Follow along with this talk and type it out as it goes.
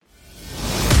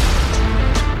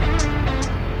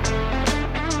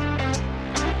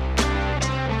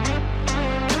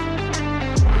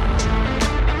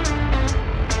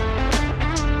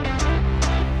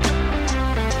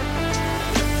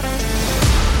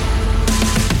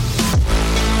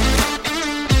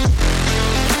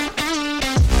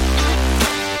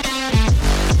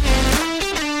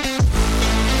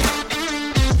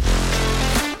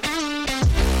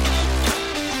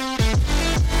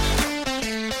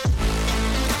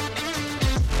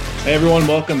Hey everyone,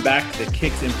 welcome back to the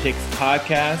Kicks and Picks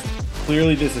podcast.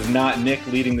 Clearly, this is not Nick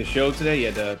leading the show today. He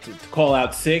had to call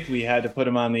out sick. We had to put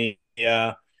him on the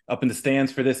up in the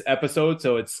stands for this episode.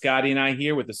 So it's Scotty and I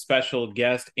here with a special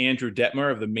guest, Andrew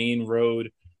Detmer of the Maine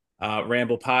Road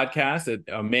Ramble podcast,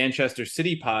 a Manchester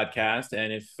City podcast.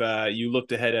 And if you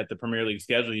looked ahead at the Premier League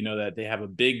schedule, you know that they have a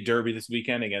big derby this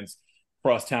weekend against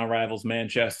crosstown rivals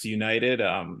Manchester United.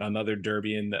 Another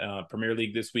derby in the Premier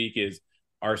League this week is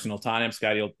Arsenal Tottenham.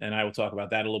 Scotty and I will talk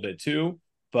about that a little bit too.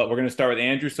 But we're going to start with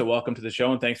Andrew. So welcome to the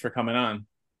show and thanks for coming on.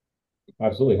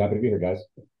 Absolutely. Happy to be here, guys.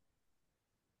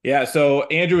 Yeah, so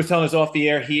Andrew was telling us off the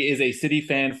air he is a City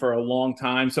fan for a long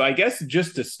time. So I guess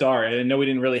just to start, I know we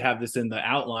didn't really have this in the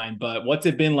outline, but what's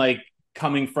it been like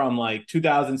coming from like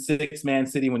 2006 Man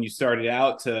City when you started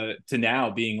out to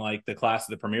now being like the class of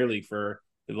the Premier League for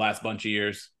the last bunch of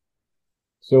years?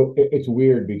 So it's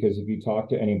weird because if you talk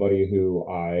to anybody who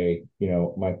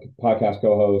my podcast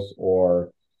co-hosts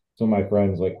or some of my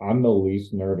friends, like I'm the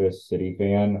least nervous City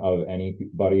fan of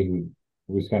anybody who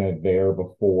was kind of there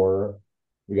before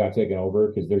we got taken over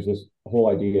because there's this whole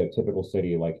idea of typical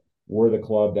City, like we're the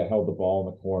club that held the ball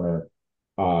in the corner,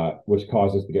 which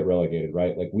caused us to get relegated,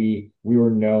 right? Like we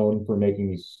were known for making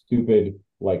these stupid,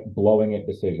 like blowing it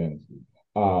decisions.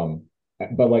 Um,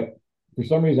 but like for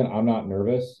some reason, I'm not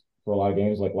nervous for a lot of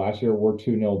games. Like last year, we're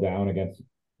 2-0 down against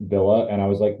Villa, and I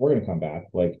was like, we're gonna come back.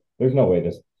 There's no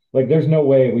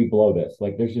way we blow this.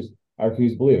 Like, I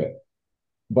refuse to believe it.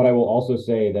 But I will also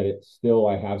say that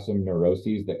I have some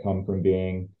neuroses that come from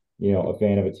being, a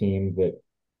fan of a team that,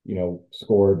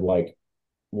 scored like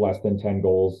less than 10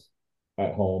 goals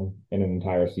at home in an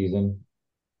entire season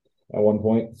at one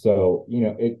point. So,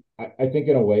 I think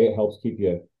in a way it helps keep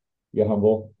you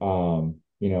humble.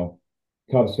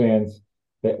 Cubs fans,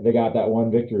 they got that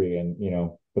one victory and,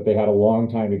 but they had a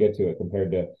long time to get to it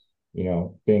compared to,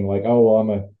 being like, oh, well, I'm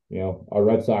a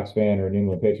Red Sox fan or a New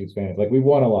England Patriots fan. It's like we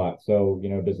won a lot. So,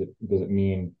 does it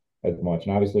mean as much?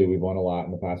 And obviously we've won a lot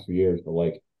in the past few years, but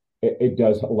like it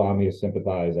does allow me to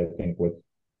sympathize, I think, with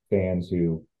fans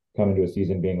who come into a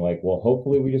season being like, well,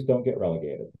 hopefully we just don't get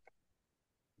relegated.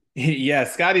 Yeah,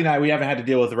 Scotty and I, we haven't had to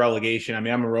deal with the relegation. I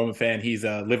mean, I'm a Roma fan. He's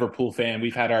a Liverpool fan.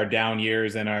 We've had our down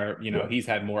years and Yeah. he's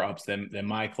had more ups than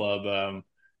my club,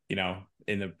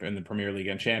 in the Premier League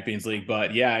and Champions League.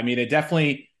 But yeah, I mean, it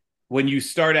definitely, when you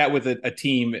start out with a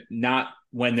team, not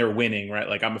when they're winning, right?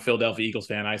 Like I'm a Philadelphia Eagles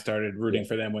fan. I started Yeah. rooting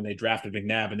for them when they drafted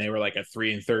McNabb and they were like a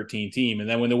 3-13 team. And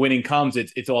then when the winning comes,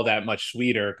 it's all that much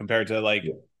sweeter compared to like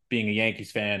Yeah. being a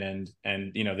Yankees fan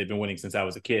and they've been winning since I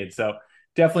was a kid. So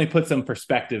definitely put some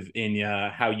perspective in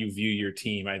how you view your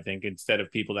team. I think instead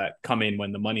of people that come in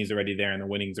when the money's already there and the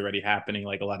winning's already happening,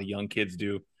 like a lot of young kids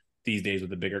do these days with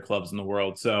the bigger clubs in the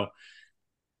world. So,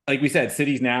 like we said,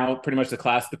 City's now pretty much the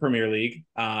class of the Premier League.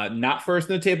 Not first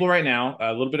in the table right now.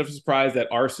 A little bit of a surprise that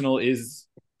Arsenal is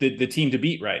the team to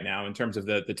beat right now in terms of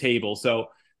the table. So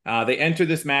they enter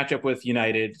this matchup with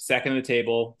United, second in the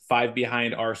table, 5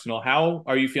 behind Arsenal. How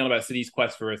are you feeling about City's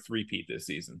quest for a three-peat this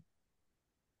season?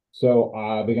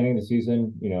 So, beginning of the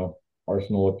season,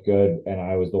 Arsenal looked good, and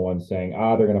I was the one saying,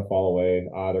 they're going to fall away.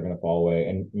 They're going to fall away.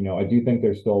 And, I do think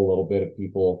there's still a little bit of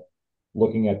people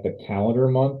looking at the calendar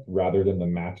month rather than the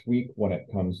match week when it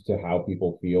comes to how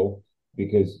people feel,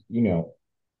 because,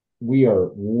 we are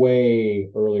way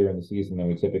earlier in the season than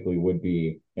we typically would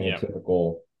be in a Yeah.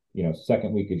 typical,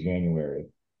 second week of January.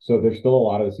 So there's still a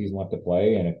lot of the season left to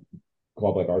play. And a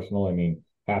club like Arsenal, I mean,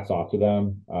 hats off to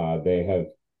them. They have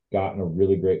gotten a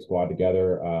really great squad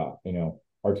together.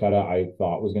 Arteta, I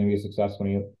thought was going to be a success when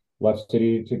he left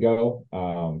City to go.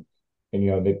 And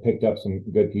they picked up some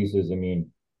good pieces. I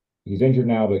mean, he's injured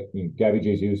now, but Gabby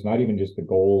Jesus, not even just the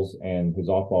goals and his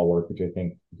off-ball work, which I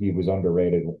think he was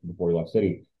underrated before he left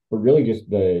City, but really just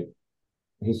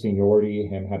his seniority,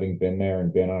 him having been there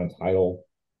and been on a title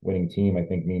winning team, I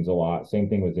think means a lot. Same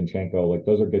thing with Zinchenko. Like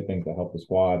those are good things that help the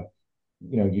squad.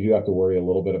 You do have to worry a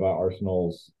little bit about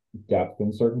Arsenal's depth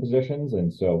in certain positions.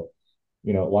 And so,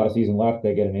 a lot of season left,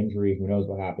 they get an injury. Who knows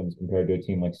what happens compared to a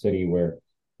team like City, where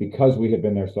because we have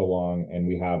been there so long and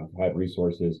we have had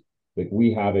resources, like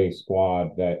we have a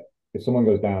squad that if someone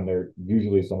goes down, they're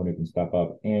usually someone who can step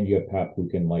up, and you have Pep who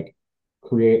can like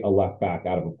create a left back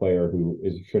out of a player who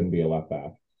shouldn't be a left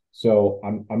back. So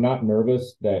I'm not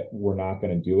nervous that we're not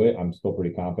going to do it. I'm still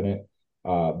pretty confident,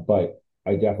 but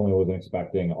I definitely wasn't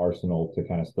expecting Arsenal to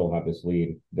kind of still have this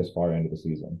lead this far into the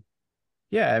season.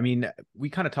 Yeah, I mean, we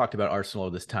kind of talked about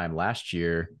Arsenal this time last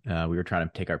year. We were trying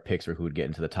to take our picks for who would get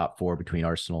into the top four between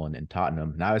Arsenal and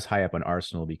Tottenham. And I was high up on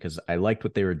Arsenal because I liked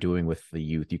what they were doing with the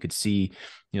youth. You could see,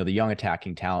 the young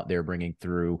attacking talent they were bringing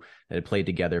through that had played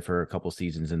together for a couple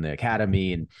seasons in the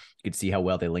academy, and you could see how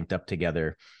well they linked up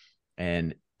together.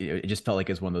 And it just felt like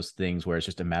it's one of those things where it's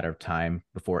just a matter of time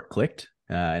before it clicked.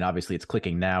 And obviously, it's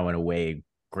clicking now in a way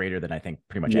greater than I think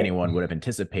pretty much Yeah. anyone would have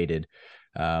anticipated.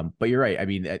 But you're right. I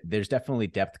mean, there's definitely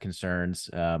depth concerns.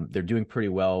 They're doing pretty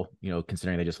well,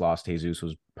 considering they just lost Jesus,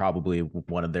 was probably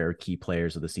one of their key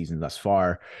players of the season thus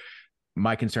far.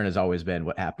 My concern has always been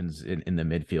what happens in the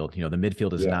midfield. The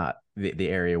midfield is Yeah. not the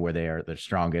area where they are the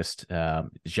strongest.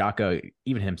 Xhaka,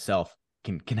 even himself,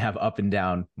 can have up and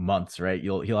down months, right?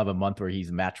 He'll have a month where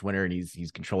he's match winner and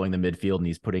he's controlling the midfield and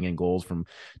he's putting in goals from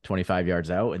 25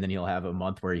 yards out, and then he'll have a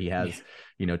month where he has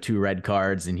two red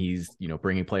cards and he's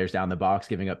bringing players down the box,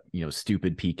 giving up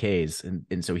stupid PKs,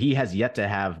 and so he has yet to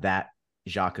have that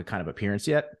Xhaka kind of appearance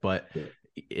yet, but Yeah.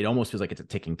 it almost feels like it's a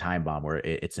ticking time bomb where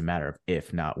it's a matter of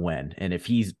if, not when. And if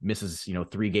he misses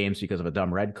 3 games because of a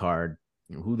dumb red card,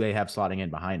 who they have slotting in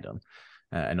behind him.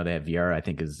 I know they have Vieira, I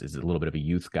think is a little bit of a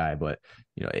youth guy, but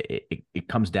it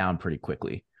comes down pretty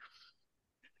quickly.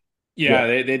 Yeah,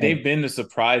 Yeah. they've And been the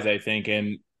surprise, I think,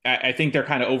 and I think they're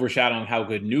kind of overshadowing how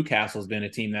good Newcastle's been, a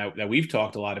team that we've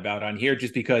talked a lot about on here,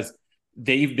 just because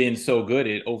they've been so good.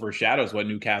 It overshadows what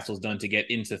Newcastle's done to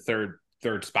get into third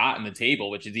spot in the table,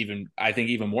 which is even, I think,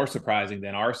 even more surprising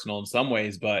than Arsenal in some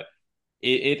ways. But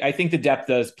I think the depth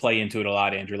does play into it a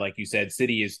lot, Andrew. Like you said,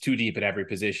 City is too deep at every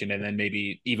position, and then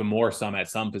maybe even more some at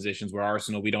some positions, where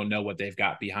Arsenal, we don't know what they've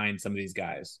got behind some of these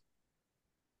guys.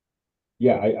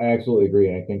 yeah, I absolutely agree.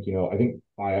 And I think, you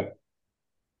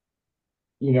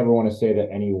never want to say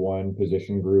that any one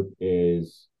position group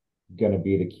is going to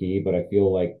be the key, but I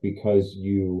feel like because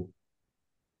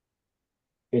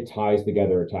it ties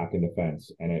together attack and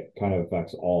defense and it kind of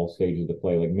affects all stages of the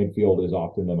play. Like midfield is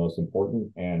often the most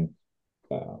important. And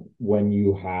when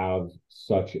you have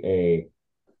such a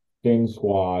thin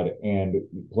squad and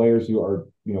players who are,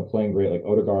 playing great, like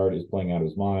Odegaard is playing out of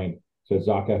his mind. So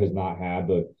Zaka has not had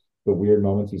the weird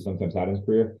moments he sometimes had in his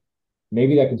career.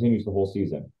 Maybe that continues the whole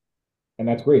season. And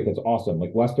that's great. That's awesome.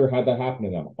 Like Leicester had that happen to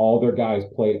them. All their guys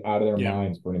played out of their Yeah.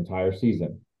 minds for an entire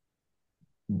season.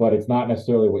 But it's not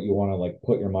necessarily what you want to like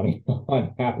put your money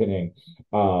on happening.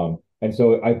 And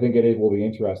so I think it will be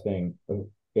interesting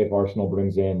if Arsenal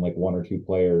brings in like one or two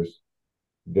players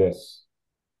this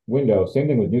window. Same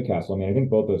thing with Newcastle. I mean, I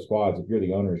think both those squads, if you're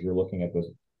the owners, you're looking at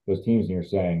those teams and you're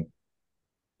saying,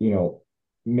 you know,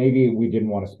 maybe we didn't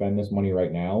want to spend this money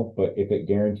right now, but if it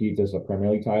guarantees us a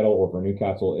Premier League title, or for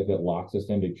Newcastle, if it locks us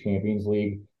into Champions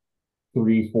League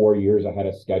 3-4 years ahead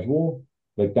of schedule,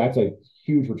 like that's a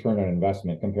huge return on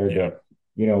investment compared Yeah.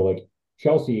 to, like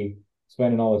Chelsea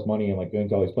spending all this money and like going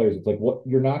to all these players. It's like what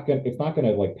you're not gonna, it's not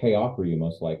gonna like pay off for you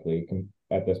most likely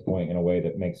at this point in a way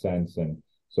that makes sense. And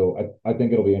so I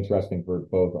think it'll be interesting for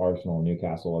both Arsenal and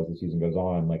Newcastle as the season goes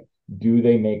on. Like, do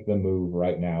they make the move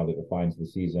right now that defines the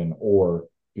season, or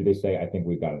do they say, I think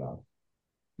we've got enough?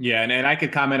 Yeah, and I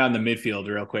could comment on the midfield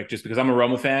real quick, just because I'm a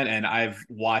Roma fan and I've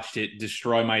watched it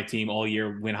destroy my team all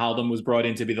year. When Haldum was brought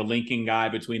in to be the linking guy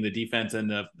between the defense and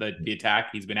the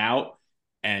attack, he's been out,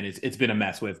 and it's been a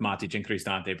mess with Matic and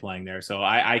Cristante playing there. So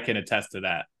I can attest to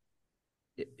that.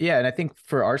 Yeah, and I think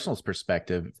for Arsenal's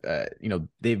perspective,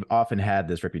 they've often had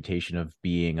this reputation of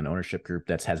being an ownership group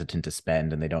that's hesitant to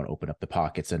spend and they don't open up the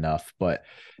pockets enough. But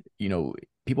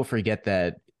people forget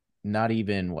that not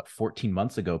even 14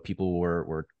 months ago, people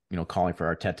were calling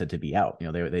for Arteta to be out.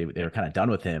 They were kind of done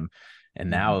with him,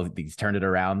 and Mm-hmm. now he's turned it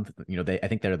around. I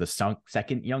think they're the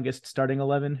second youngest starting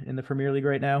 11 in the Premier League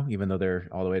right now, even though they're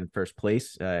all the way in first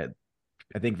place.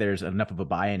 I think there's enough of a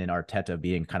buy-in in Arteta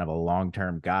being kind of a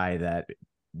long-term guy that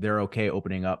they're okay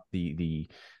opening up the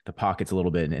pockets a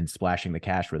little bit and splashing the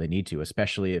cash where they need to,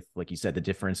 especially if, like you said, the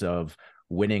difference of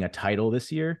winning a title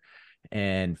this year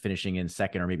and finishing in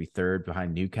second or maybe third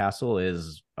behind Newcastle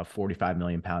is a 45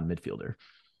 million pound midfielder.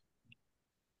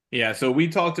 Yeah, so we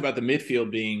talked about the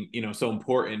midfield being, so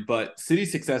important, but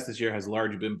City's success this year has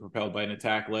largely been propelled by an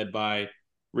attack led by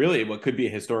really what could be a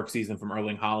historic season from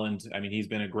Erling Haaland. I mean, he's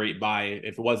been a great buy.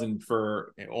 If it wasn't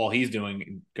for all he's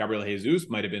doing, Gabriel Jesus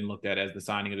might have been looked at as the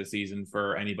signing of the season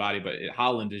for anybody, but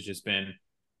Haaland has just been,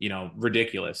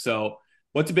 ridiculous. So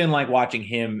what's it been like watching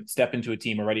him step into a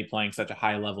team already playing such a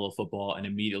high level of football and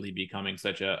immediately becoming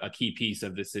such a key piece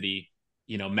of the City,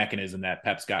 mechanism that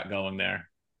Pep's got going there?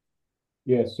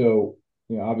 Yeah. So,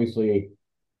 obviously,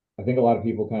 I think a lot of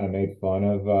people kind of made fun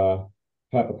of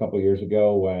Pep a couple of years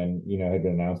ago when, had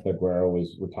been announced that Aguero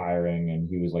was retiring and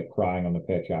he was like crying on the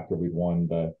pitch after we'd won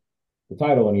the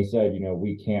title. And he said,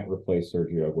 we can't replace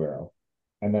Sergio Aguero.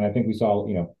 And then I think we saw,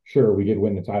 sure, we did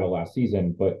win the title last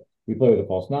season, but we played with a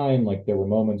false nine. Like there were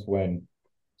moments when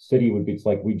City would be, it's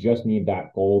like, we just need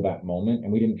that goal, that moment,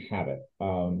 and we didn't have it.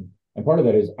 And part of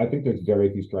that is I think there's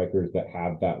very few strikers that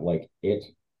have that like it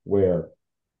where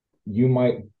you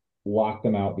might lock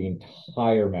them out the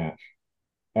entire match.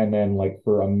 And then like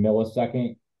for a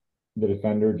millisecond, the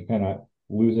defender kind of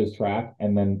loses track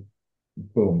and then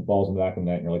boom, balls in the back of the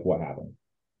net. And you're like, what happened?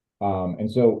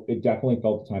 And so it definitely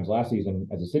felt at times last season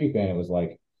as a City fan, it was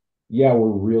like, yeah, we're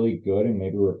really good and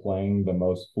maybe we're playing the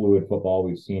most fluid football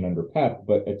we've seen under Pep,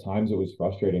 but at times it was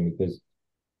frustrating because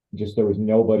just there was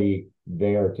nobody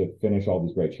there to finish all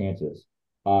these great chances.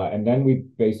 And then we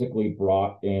basically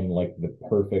brought in like the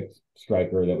perfect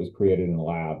striker that was created in the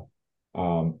lab.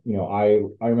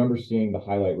 I remember seeing the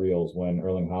highlight reels when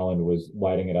Erling Haaland was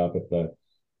lighting it up at the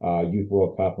Youth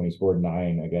World Cup when he scored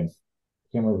 9 against,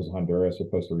 I can't remember if it was Honduras or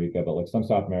Costa Rica, but like some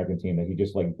South American team that he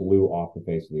just like blew off the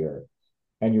face of the earth.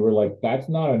 And you were like, that's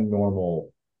not a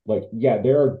normal, like, yeah,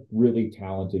 there are really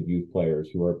talented youth players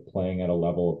who are playing at a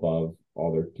level above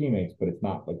all their teammates, but it's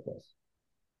not like this.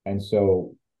 And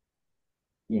so,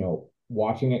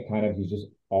 watching it kind of, he's just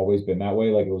always been that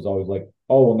way. Like it was always like,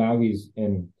 oh, well, now he's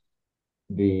in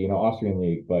the, Austrian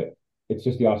league, but it's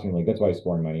just the Austrian league. That's why he's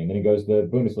scoring money. And then he goes to the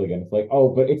Bundesliga and it's like, oh,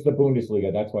 but it's the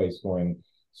Bundesliga. That's why he's scoring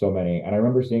so many. And I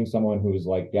remember seeing someone who was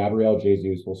like, Gabriel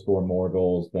Jesus will score more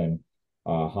goals than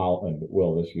Haaland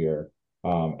will this year.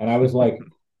 And I was like,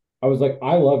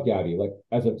 I love Gabby. Like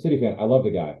as a City fan, I love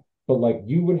the guy. But like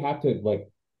you would have to like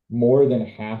more than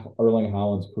half Erling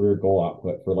Haaland's career goal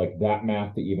output for like that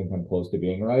math to even come close to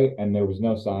being right. And there was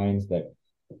no signs that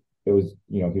it was,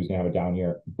 he was gonna have a down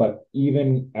year. But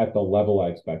even at the level I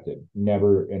expected,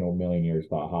 never in a million years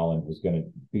thought Haaland was gonna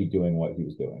be doing what he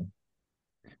was doing.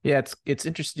 Yeah, it's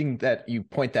interesting that you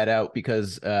point that out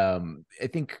because I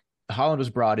think Haaland was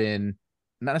brought in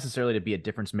not necessarily to be a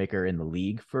difference maker in the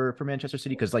league for Manchester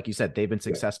City, because like you said, they've been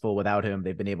successful without him.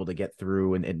 They've been able to get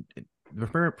through, and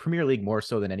the Premier League more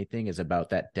so than anything is about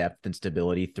that depth and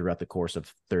stability throughout the course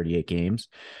of 38 games.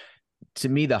 To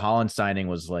me, the Haaland signing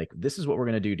was like, this is what we're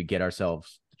going to do to get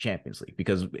ourselves Champions League,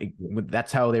 because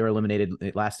that's how they were eliminated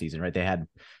last season, right? They had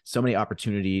so many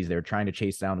opportunities. They were trying to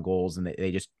chase down goals and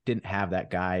they just didn't have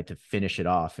that guy to finish it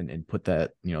off and put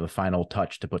the final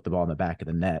touch to put the ball in the back of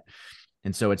the net.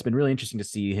 And so it's been really interesting to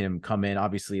see him come in.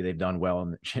 Obviously, they've done well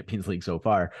in the Champions League so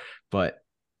far, but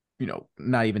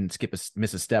not even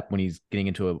miss a step when he's getting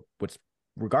into what's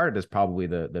regarded as probably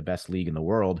the best league in the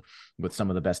world with some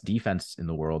of the best defense in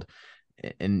the world.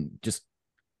 And just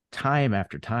time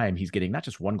after time, he's getting not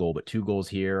just one goal, but 2 goals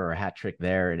here or a hat trick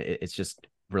there. And it's just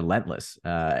relentless.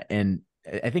 And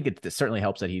I think it certainly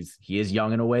helps that he is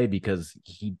young in a way, because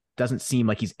he doesn't seem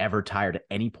like he's ever tired at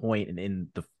any point in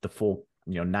the full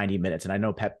 90 minutes. And I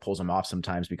know Pep pulls him off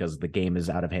sometimes because the game is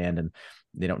out of hand and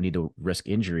they don't need to risk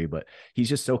injury, but he's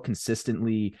just so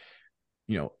consistently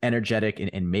energetic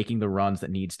and making the runs that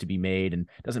needs to be made. And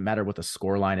it doesn't matter what the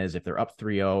score line is, if they're up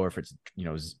 3-0 or if it's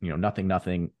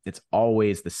nothing, it's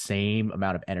always the same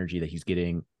amount of energy that he's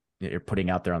getting, putting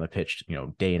out there on the pitch,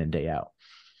 day in and day out.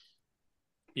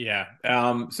 Yeah.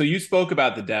 So you spoke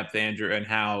about the depth, Andrew, and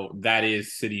how that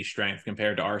is City's strength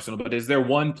compared to Arsenal. But is there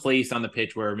one place on the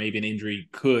pitch where maybe an injury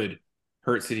could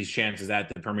hurt City's chances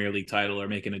at the Premier League title or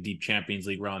making a deep Champions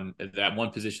League run? That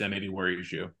one position that maybe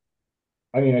worries you?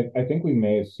 I mean, I think we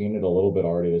may have seen it a little bit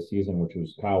already this season, which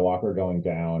was Kyle Walker going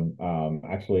down.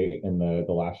 Actually, in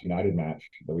the last United match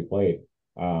that we played,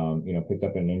 picked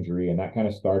up an injury, and that kind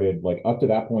of started like up to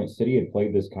that point. City had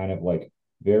played this kind of like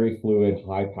very fluid,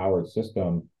 high-powered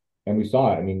system, and we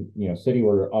saw it. I mean, City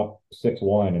were up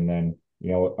 6-1, and then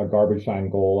a garbage time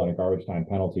goal and a garbage time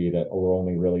penalty that were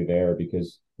only really there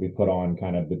because we put on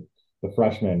kind of the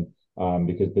freshmen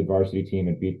because the varsity team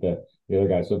had beat the other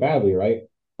guys so badly, right?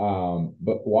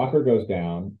 But Walker goes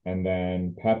down, and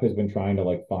then Pep has been trying to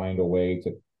like find a way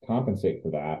to compensate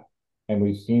for that. And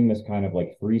we've seen this kind of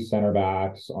like 3 center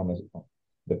backs on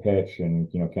the pitch, and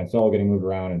Cancelo getting moved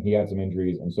around, and he had some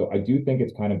injuries. And so I do think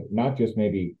it's kind of not just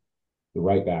maybe the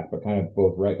right back, but kind of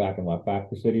both right back and left back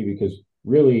for City, because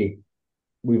really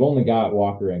we've only got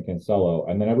Walker and Cancelo,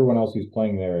 and then everyone else who's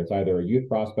playing there, it's either a youth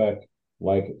prospect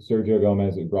like Sergio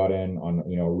Gomez we brought in on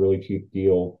a really cheap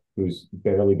deal, who's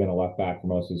barely been a left back for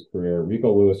most of his career.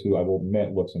 Rico Lewis, who I will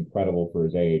admit looks incredible for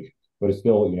his age, but is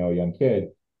still, a young kid.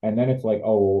 And then it's like,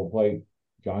 oh, we'll play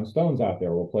John Stones out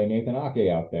there. We'll play Nathan Ake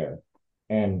out there.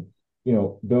 And,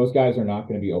 those guys are not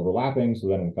going to be overlapping. So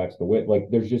that affects the width. Like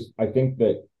there's just, I think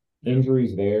that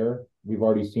injuries there. We've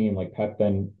already seen like Pep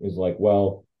then is like,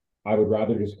 well, I would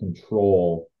rather just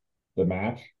control the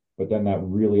match, but then that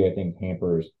really I think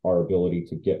hampers our ability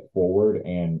to get forward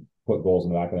and put goals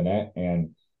in the back of the net.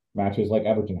 And matches like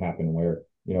Everton happen where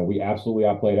we absolutely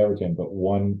outplayed Everton, but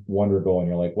one wonder goal, and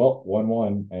you're like, well,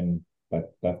 1-1, and that's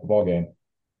the ball game.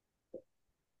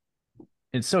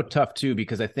 It's so tough too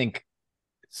because I think,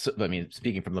 so, I mean,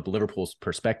 speaking from the Liverpool's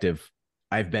perspective,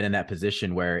 I've been in that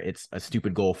position where it's a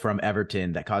stupid goal from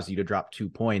Everton that caused you to drop 2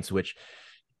 points, which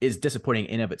is disappointing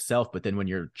in of itself. But then when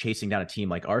you're chasing down a team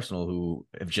like Arsenal, who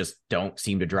just don't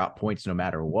seem to drop points no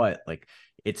matter what, like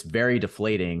it's very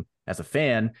deflating as a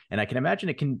fan. And I can imagine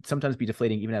it can sometimes be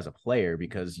deflating even as a player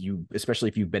because especially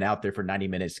if you've been out there for 90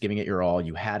 minutes, giving it your all,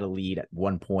 you had a lead at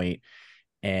one point,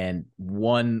 and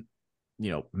one,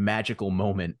 magical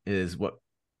moment is what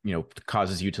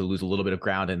causes you to lose a little bit of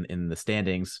ground in the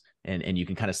standings, and you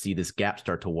can kind of see this gap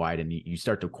start to widen. You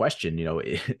start to question,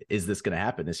 is this going to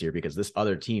happen this year? Because this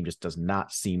other team just does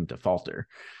not seem to falter.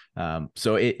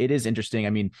 So it is interesting.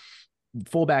 I mean,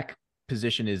 fullback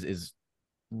position is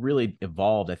really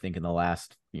evolved, I think, in the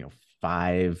last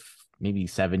 5, maybe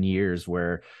 7 years,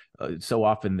 where so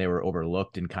often they were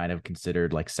overlooked and kind of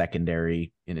considered like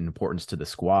secondary in importance to the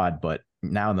squad. But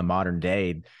now in the modern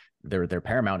day, they're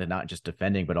paramount in not just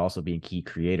defending, but also being key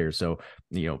creators. So,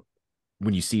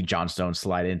 when you see John Stone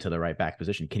slide into the right back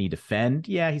position, can he defend?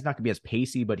 Yeah, he's not going to be as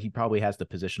pacey, but he probably has the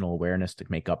positional awareness to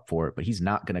make up for it. But he's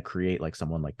not going to create like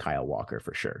someone like Kyle Walker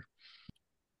for sure.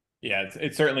 Yeah,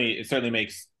 it certainly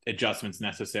makes adjustments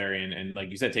necessary, and like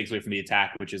you said, takes away from the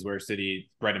attack, which is where City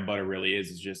bread and butter really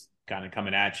is just kind of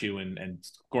coming at you and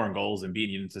scoring goals and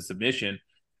beating you into submission.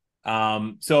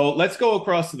 So let's go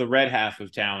across to the red half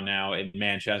of town now in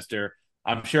Manchester.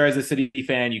 I'm sure as a City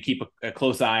fan, you keep a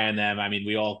close eye on them. I mean,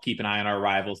 we all keep an eye on our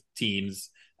rival teams.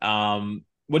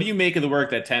 What do you make of the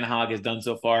work that Ten Hag has done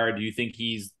so far? Do you think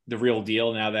he's the real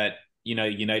deal now that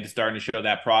United's starting to show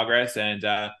that progress? And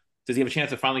does he have a chance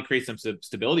to finally create some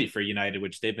stability for United,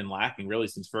 which they've been lacking really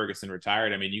since Ferguson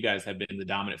retired? I mean, you guys have been the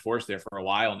dominant force there for a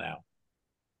while now.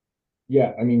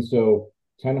 Yeah, I mean, so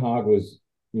Ten Hag was,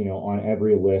 on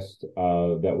every list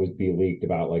that was be leaked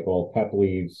about like, well, Pep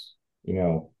leaves,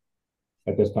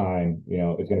 at this time,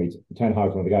 it's going to be Ten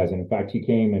Hag's one of the guys. And in fact, he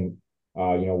came and,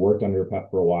 worked under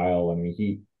Pep for a while. I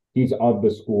mean, he's of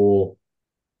the school,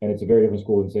 and it's a very different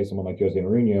school than say someone like Jose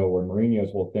Mourinho, where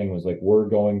Mourinho's whole thing was like, we're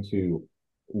going to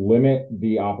limit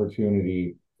the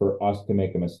opportunity for us to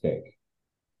make a mistake.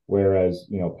 Whereas,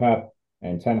 Pep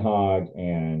and Ten Hag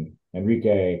and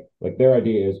Enrique, like their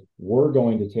idea is we're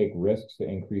going to take risks to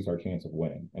increase our chance of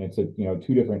winning. And it's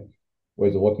two different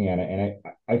ways of looking at it.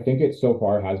 And I think it so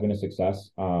far has been a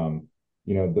success.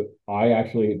 I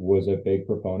actually was a big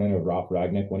proponent of Ralf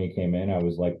Ragnick when he came in. I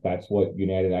was like, that's what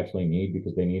United actually need,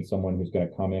 because they need someone who's going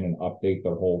to come in and update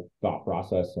their whole thought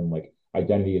process and like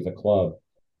identity as a club.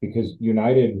 Because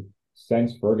United,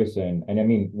 since Ferguson, and I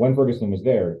mean, when Ferguson was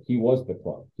there, he was the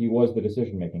club, he was the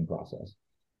decision-making process.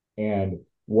 And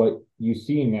what you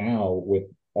see now with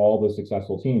all the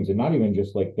successful teams, and not even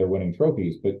just like they're winning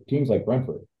trophies, but teams like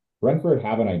Brentford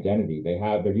have an identity.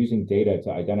 They're using data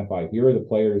to identify, here are the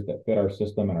players that fit our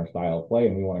system and our style of play,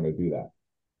 and we want to go do that.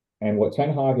 And what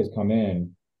Ten Hag has come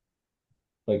in,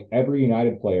 like every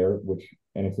United player,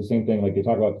 and it's the same thing, like they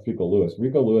talk about Rico Lewis.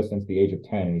 Rico Lewis, since the age of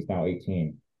 10, and he's now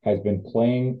 18, has been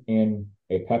playing in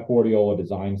a Pep Guardiola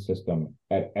design system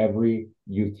at every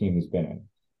youth team he's been in.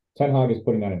 Ten Hag is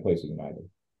putting that in place at United.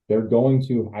 They're going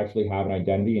to actually have an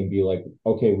identity and be like,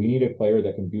 okay, we need a player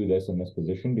that can do this in this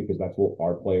position because that's what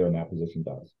our player in that position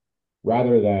does.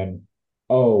 Rather than,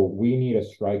 oh, we need a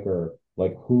striker,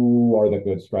 like who are the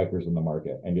good strikers in the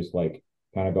market, and just like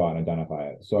kind of go out and identify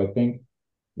it. So I think,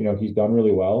 he's done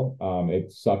really well.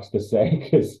 It sucks to say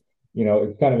because,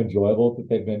 it's kind of enjoyable that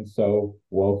they've been so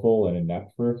woeful and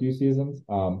inept for a few seasons.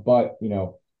 But,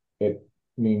 it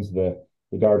means the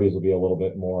derbies will be a little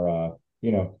bit more,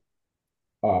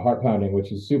 heart pounding,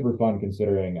 which is super fun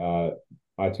considering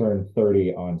I turned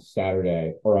 30 on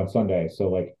Saturday or on Sunday. So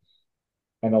like,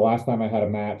 and the last time I had a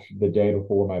match the day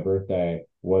before my birthday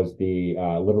was the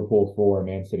Liverpool 4,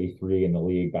 Man City 3 in the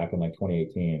league back in like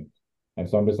 2018. And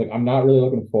so I'm just like, I'm not really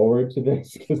looking forward to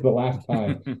this because the last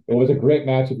time it was a great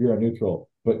match if you're a neutral,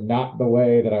 but not the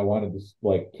way that I wanted to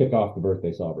like kick off the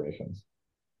birthday celebrations.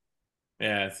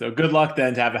 Yeah, so good luck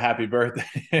then to have a happy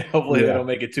birthday. Hopefully they Yeah. don't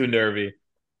make it too nervy.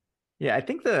 Yeah, I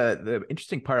think the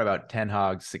interesting part about Ten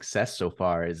Hag's success so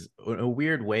far is, in a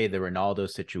weird way, the Ronaldo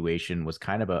situation was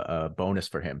kind of a bonus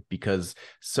for him, because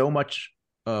so much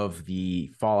of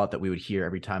the fallout that we would hear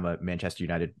every time a Manchester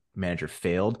United manager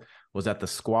failed was that the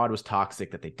squad was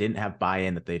toxic, that they didn't have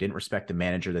buy-in, that they didn't respect the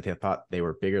manager, that they thought they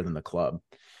were bigger than the club.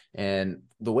 And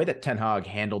the way that Ten Hag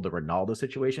handled the Ronaldo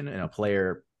situation, and a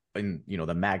player in, you know,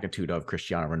 the magnitude of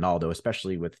Cristiano Ronaldo,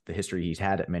 especially with the history he's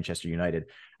had at Manchester United,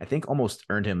 I think almost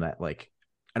earned him that, like,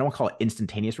 I don't want to call it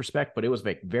instantaneous respect, but it was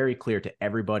like very clear to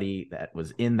everybody that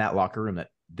was in that locker room that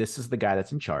this is the guy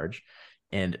that's in charge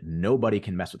and nobody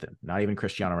can mess with him, not even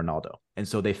Cristiano Ronaldo. And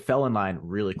so they fell in line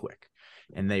really quick,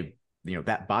 and they, you know,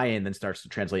 that buy-in then starts to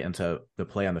translate into the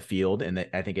play on the field. And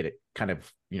I think it kind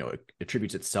of, you know, it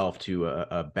attributes itself to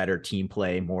a better team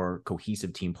play, more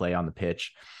cohesive team play on the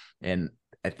pitch. And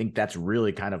I think that's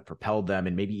really kind of propelled them.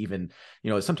 And maybe even, you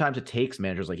know, sometimes it takes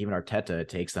managers like even Arteta, it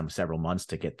takes them several months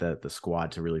to get the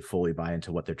squad to really fully buy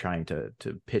into what they're trying to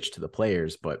pitch to the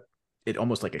players. But it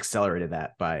almost like accelerated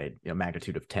that by a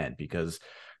magnitude of 10 because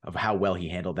of how well he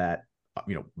handled that,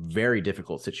 you know, very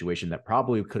difficult situation that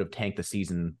probably could have tanked the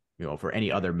season, you know, for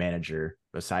any other manager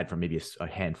aside from maybe a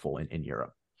handful in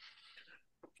Europe.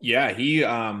 Yeah, he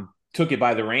took it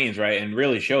by the reins, right, and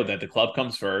really showed that the club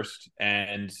comes first.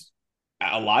 And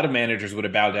a lot of managers would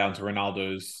have bowed down to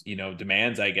Ronaldo's, you know,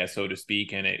 demands, I guess, so to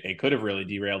speak, and it could have really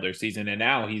derailed their season. And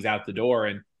now he's out the door,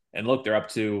 and look, they're up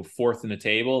to fourth in the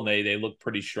table. They look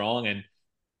pretty strong. And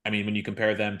I mean, when you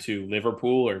compare them to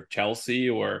Liverpool or Chelsea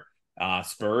or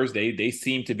Spurs, they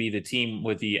seem to be the team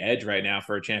with the edge right now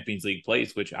for a Champions League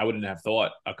place, which I wouldn't have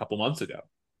thought a couple months ago.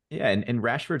 Yeah, and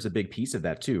Rashford's a big piece of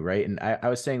that too, right? And I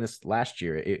was saying this last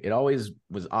year. It always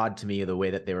was odd to me the way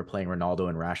that they were playing Ronaldo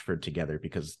and Rashford together,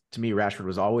 because to me, Rashford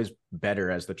was always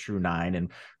better as the true nine, and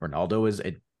Ronaldo is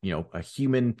a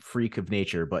human freak of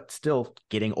nature, but still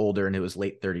getting older into his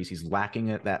late 30s. He's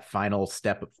lacking at that final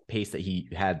step of pace that he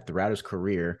had throughout his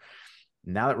career.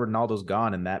 Now that Ronaldo's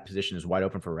gone and that position is wide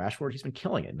open for Rashford, he's been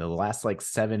killing it. The last like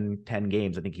 7-10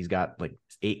 games, I think he's got like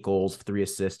 8 goals, 3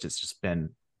 assists. It's just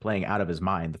been playing out of his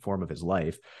mind, the form of his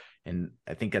life. And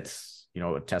I think that's, you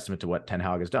know, a testament to what Ten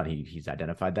Hag has done. He's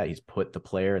identified that. He's put the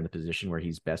player in the position where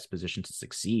he's best positioned to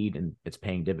succeed, and it's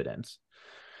paying dividends.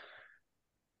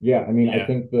 Yeah, I mean, I Yeah.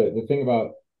 think the thing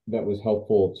about that was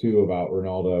helpful too about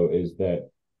Ronaldo is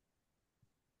that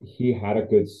he had a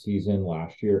good season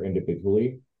last year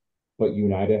individually, but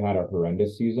United had a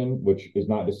horrendous season, which is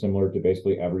not dissimilar to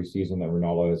basically every season that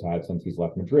Ronaldo has had since he's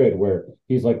left Madrid, where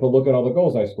he's like, but look at all the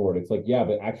goals I scored. It's like, yeah,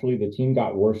 but actually the team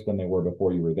got worse than they were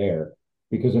before you were there,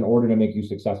 because in order to make you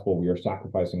successful, we are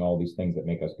sacrificing all these things that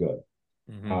make us good.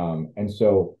 Mm-hmm. And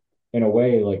so in a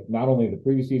way, like not only the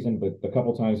previous season, but the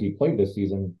couple times he played this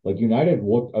season, like United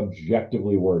looked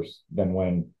objectively worse than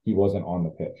when he wasn't on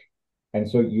the pitch. And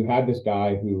so you had this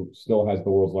guy who still has the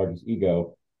world's largest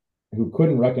ego, who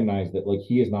couldn't recognize that like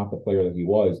he is not the player that he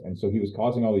was. And so he was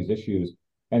causing all these issues.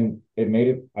 And it made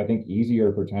it, I think,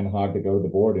 easier for Ten Hag to go to the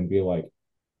board and be like,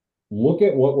 look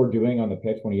at what we're doing on the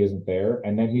pitch when he isn't there.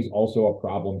 And then he's also a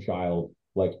problem child,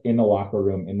 like in the locker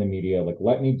room, in the media, like,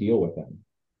 let me deal with him.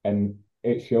 And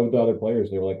it showed the other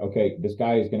players, they were like, okay, this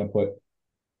guy is going to put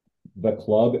the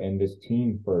club and this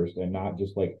team first and not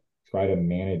just like try to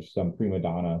manage some prima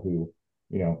donna who,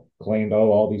 you know, claimed, oh,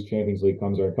 all these Champions League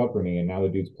comes are a cup for me. And now the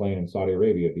dude's playing in Saudi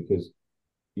Arabia because,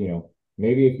 you know,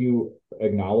 maybe if you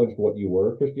acknowledged what you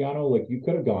were, Cristiano, like you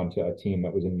could have gone to a team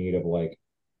that was in need of like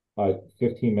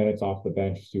 15 minutes off the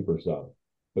bench super sub,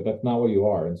 but that's not what you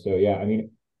are. And so, yeah, I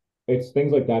mean, it's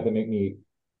things like that that make me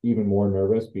even more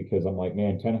nervous because I'm like,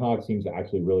 man, Ten Hag seems to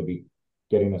actually really be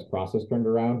getting this process turned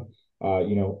around.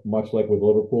 You know, much like with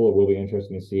Liverpool, it will be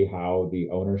interesting to see how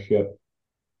the ownership,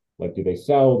 like, do they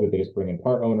sell? Do they just bring in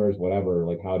part owners? Whatever.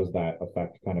 Like, how does that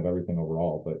affect kind of everything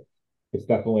overall? But it's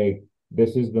definitely,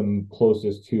 this is the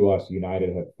closest to us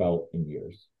United have felt in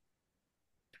years.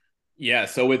 Yeah,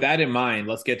 so with that in mind,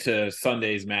 let's get to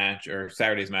Sunday's match or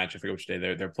Saturday's match. I forget which day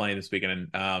they're playing this weekend.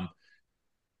 And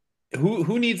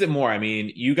who needs it more? I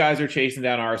mean, you guys are chasing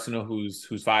down Arsenal, who's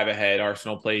 5 ahead.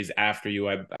 Arsenal plays after you,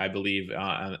 I believe,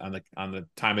 on the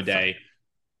time of day.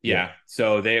 Yeah.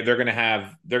 So they're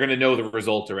gonna know the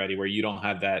result already, where you don't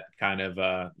have that kind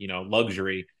of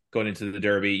luxury going into the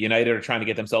Derby. United are trying to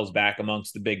get themselves back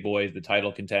amongst the big boys, the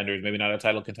title contenders. Maybe not a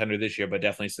title contender this year, but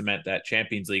definitely cement that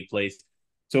Champions League place.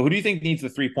 So who do you think needs the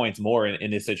 3 points more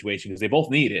in this situation? Because they both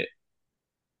need it.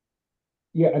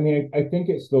 Yeah, I mean, I think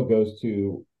it still goes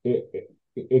to it,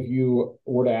 if you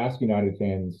were to ask United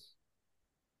fans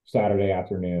Saturday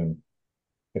afternoon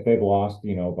if they've lost,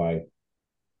 you know, by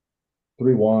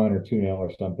 3-1 or 2-0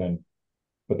 or something,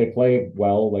 but they play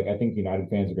well, like I think United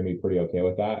fans are going to be pretty okay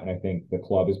with that. And I think the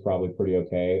club is probably pretty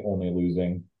okay, only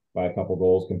losing by a couple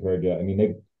goals compared to, I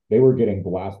mean, they were getting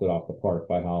blasted off the park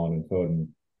by Holland and Foden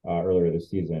earlier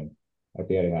this season at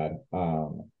the Etihad.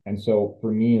 And so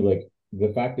for me, like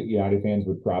the fact that United fans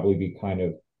would probably be kind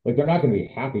of like, they're not going to be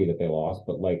happy that they lost,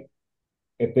 but like,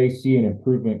 if they see an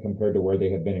improvement compared to where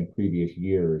they have been in previous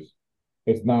years,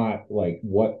 it's not like,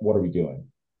 what are we doing?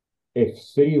 If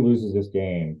City loses this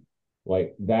game,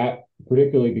 like that,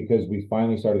 particularly because we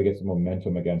finally started to get some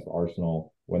momentum against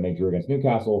Arsenal when they drew against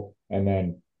Newcastle, and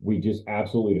then we just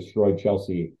absolutely destroyed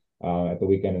Chelsea at the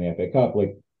weekend in the FA Cup.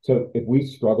 Like, so if we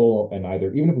struggle and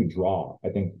either, even if we draw, I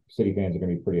think City fans are going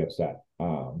to be pretty upset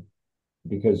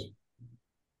because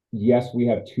yes, we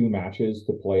have 2 matches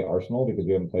to play Arsenal because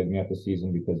we haven't played them yet this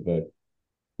season because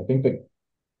I think that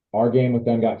our game with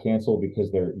them got canceled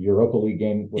because their Europa League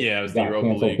game Yeah, it was the got Europa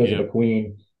canceled League. because Yeah. of the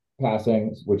Queen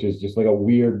passing, which is just like a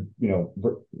weird,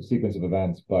 sequence of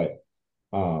events. But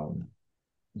um,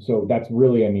 so that's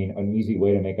really, I mean, an easy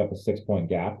way to make up a 6 point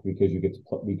gap because we get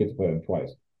to play them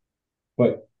twice.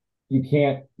 But you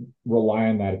can't rely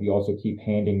on that if you also keep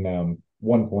handing them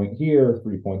 1 point here,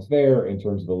 3 points there in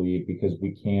terms of the lead because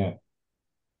we can't,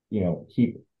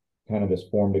 keep kind of this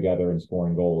form together and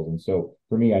scoring goals. And so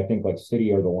for me, I think like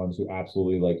City are the ones who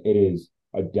absolutely like it is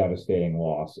a devastating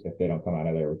loss if they don't come out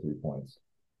of there with 3 points.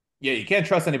 Yeah, you can't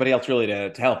trust anybody else really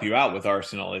to help you out with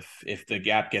Arsenal if the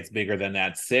gap gets bigger than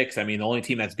that 6. I mean, the only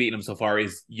team that's beaten them so far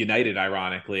is United,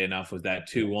 ironically enough, was that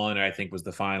 2-1, I think was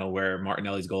the final where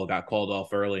Martinelli's goal got called off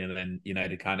early and then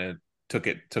United kind of took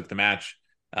the match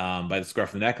by the scruff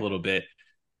of the neck a little bit.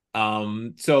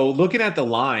 So looking at the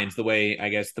lines, the way I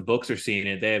guess the books are seeing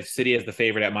it, they have City as the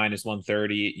favorite at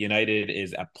 -130. United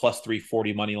is at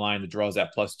 +340 money line. The draw is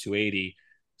at +280.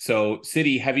 So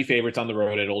City heavy favorites on the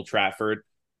road at Old Trafford.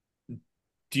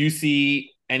 Do you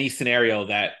see any scenario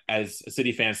that, as a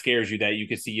City fan, scares you that you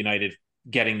could see United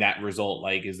getting that result?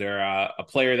 Like, is there a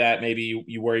player that maybe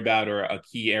you worry about or a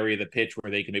key area of the pitch where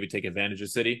they can maybe take advantage of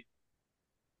City?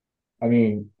 I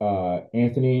mean,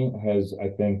 Anthony has, I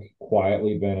think,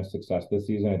 quietly been a success this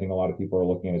season. I think a lot of people are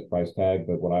looking at his price tag,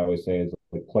 but what I always say is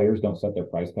like players don't set their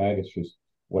price tag. It's just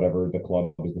whatever the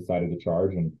club has decided to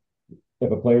charge. And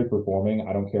if a player is performing,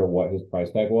 I don't care what his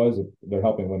price tag was. If they're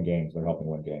helping win games, they're helping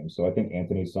win games. So I think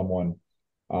Anthony's someone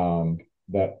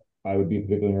that I would be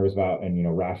particularly nervous about. And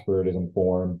Rashford is in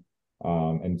form,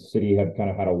 and City have kind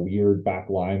of had a weird back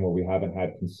line where we haven't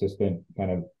had consistent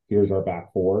kind of here's our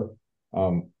back four.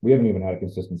 We haven't even had a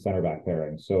consistent center back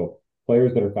pairing. So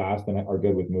players that are fast and are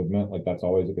good with movement, like that's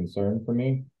always a concern for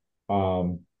me.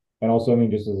 And also, I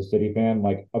mean, just as a City fan,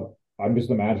 like I'm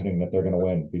just imagining that they're going to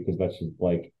win because that's just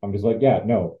like, I'm just like, yeah,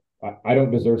 no, I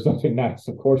don't deserve something nice.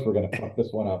 Of course, we're going to fuck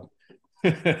this one up.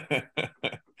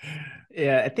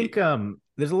 Yeah, I think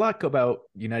there's a lot about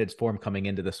United's form coming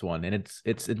into this one, and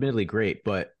it's admittedly great,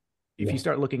 but if you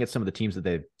start looking at some of the teams that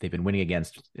they've been winning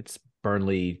against, it's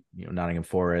Burnley, Nottingham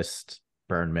Forest,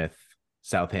 Bournemouth,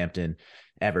 Southampton,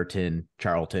 Everton,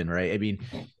 Charlton, right? I mean,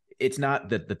 it's not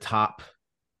the top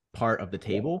part of the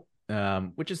table,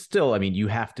 which is still, I mean, you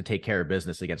have to take care of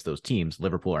business against those teams.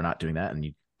 Liverpool are not doing that, and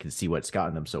you can see what's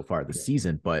gotten them so far this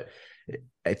season. But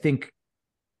I think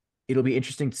it'll be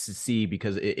interesting to see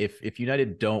because if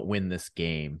United don't win this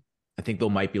game, I think there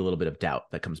might be a little bit of doubt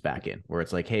that comes back in where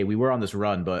it's like, hey, we were on this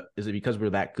run, but is it because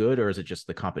we're that good or is it just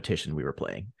the competition we were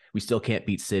playing? We still can't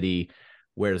beat City.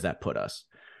 Where does that put us?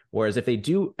 Whereas if they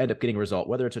do end up getting a result,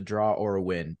 whether it's a draw or a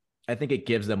win, I think it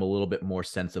gives them a little bit more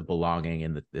sense of belonging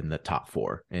in the top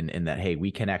four and that, hey, we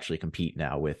can actually compete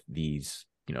now with these,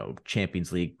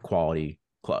 Champions League quality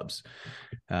clubs.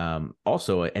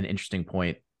 Also an interesting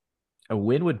point, a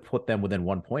win would put them within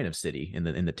 1 point of City in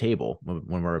the table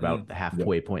when we're about the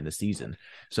halfway point in the season.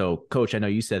 So, Coach, I know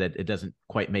you said it doesn't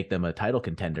quite make them a title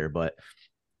contender, but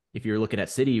if you're looking at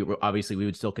City, obviously we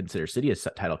would still consider City a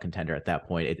title contender at that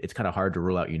point. It's kind of hard to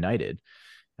rule out United.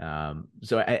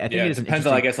 So I think it depends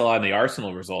on, I guess, a lot on the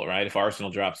Arsenal result, right? If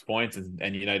Arsenal drops points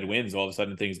and United wins, all of a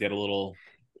sudden things get a little.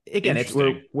 Again,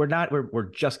 we're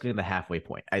just getting the halfway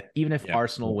point. Even if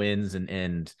Arsenal wins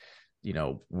and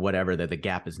whatever, the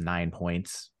gap is 9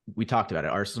 points. We talked about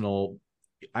it. Arsenal,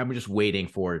 I'm just waiting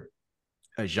for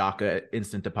a Xhaka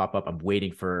instant to pop up. I'm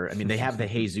waiting for, I mean, they have the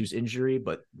Jesus injury,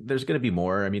 but there's going to be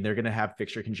more. I mean, they're going to have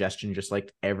fixture congestion, just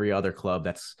like every other club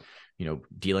that's,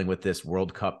 dealing with this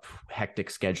World Cup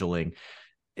hectic scheduling.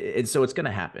 And so it's going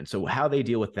to happen. So how they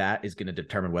deal with that is going to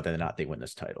determine whether or not they win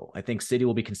this title. I think City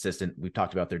will be consistent. We've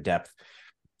talked about their depth.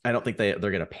 I don't think they're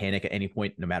going to panic at any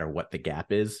point, no matter what the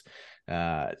gap is.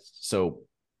 So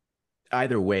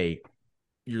either way,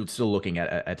 you're still looking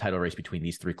at a title race between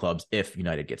these three clubs if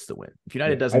United gets the win. If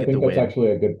United doesn't get the win. I think that's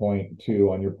actually a good point,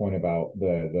 too, on your point about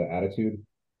the attitude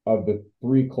of the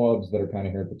three clubs that are kind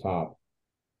of here at the top.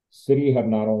 City have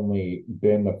not only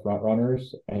been the front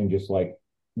runners and just like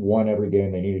won every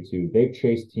game they needed to, they've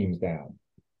chased teams down.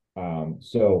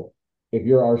 So if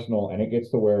you're Arsenal and it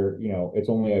gets to where, it's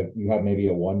only you have maybe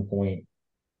a 1 point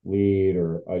lead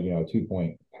or a 2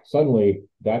 point, suddenly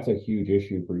that's a huge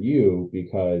issue for you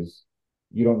because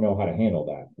you don't know how to handle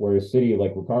that. Whereas City,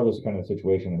 like regardless of kind of the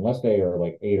situation, unless they are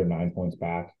like 8 or 9 points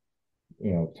back,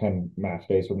 10 match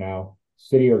days from now,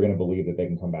 City are going to believe that they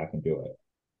can come back and do it.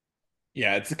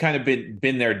 Yeah, it's kind of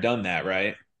been there, done that,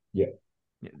 right? Yeah.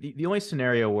 The only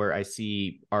scenario where I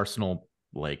see Arsenal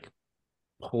like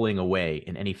pulling away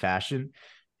in any fashion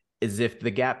is if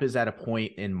the gap is at a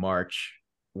point in March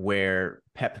where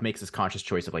Pep makes this conscious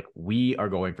choice of like, we are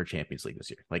going for Champions League this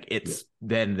year. Like it's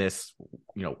been this,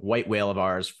 white whale of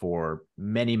ours for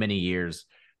many, many years.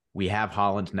 We have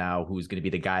Holland now, who's going to be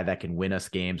the guy that can win us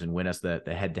games and win us the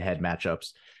head-to-head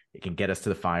matchups. It can get us to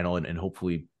the final and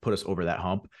hopefully put us over that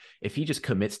hump. If he just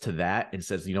commits to that and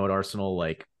says, you know what, Arsenal,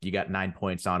 like you got 9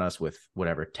 points on us with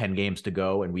whatever, 10 games to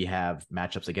go. And we have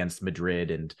matchups against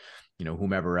Madrid and,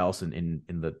 whomever else in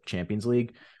the Champions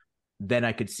League, then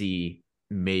I could see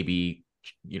maybe,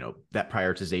 that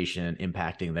prioritization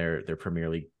impacting their Premier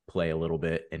League play a little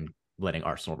bit and letting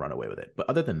Arsenal run away with it. But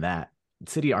other than that,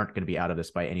 City aren't going to be out of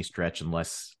this by any stretch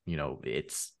unless,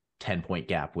 it's 10-point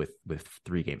gap with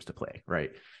 3 games to play.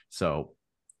 Right. So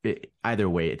either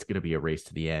way, it's going to be a race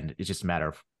to the end. It's just a matter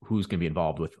of who's going to be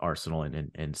involved with Arsenal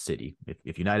and City.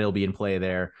 If United will be in play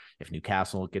there, if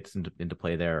Newcastle gets into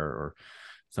play there, or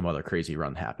some other crazy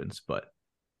run happens. But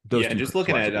those two Just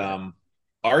looking squads at will be there.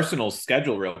 Arsenal's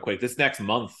schedule real quick. This next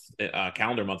month,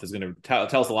 calendar month, is going to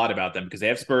tell us a lot about them because they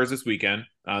have Spurs this weekend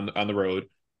on the road.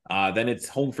 Then it's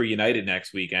home for United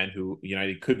next weekend, who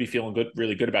United could be feeling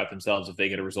really good about themselves if they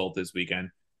get a result this weekend.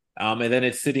 And then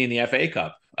it's City in the FA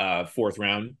Cup, fourth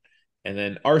round, and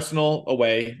then Arsenal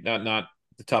away, not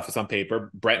the toughest on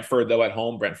paper. Brentford though at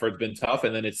home, Brentford's been tough,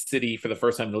 and then it's City for the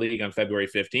first time in the league on February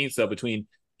 15th. So between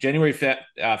January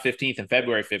 15th and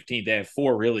February 15th, they have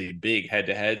 4 really big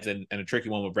head-to-heads and a tricky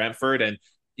one with Brentford. And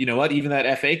you know what? Even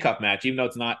that FA Cup match, even though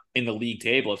it's not in the league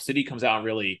table, if City comes out and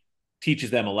really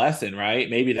teaches them a lesson, right?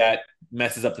 Maybe that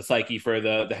messes up the psyche for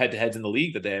the head-to-heads in the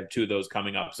league that they have 2 of those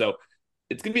coming up. So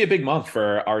it's going to be a big month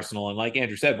for Arsenal. And like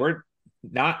Andrew said, we're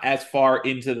not as far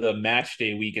into the match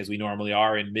day week as we normally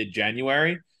are in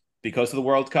mid-January because of the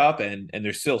World Cup. And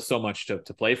there's still so much to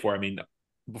play for. I mean,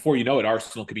 before you know it,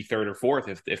 Arsenal could be third or fourth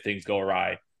if things go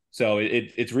awry. So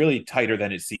it's really tighter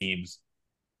than it seems.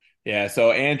 Yeah.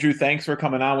 So Andrew, thanks for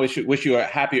coming on. Wish you a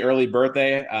happy early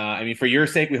birthday. I mean, for your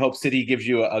sake, we hope City gives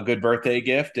you a good birthday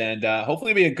gift, and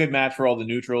hopefully be a good match for all the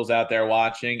neutrals out there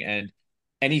watching. And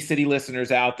any City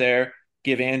listeners out there,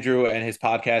 give Andrew and his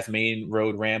podcast Maine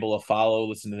Road Ramble a follow.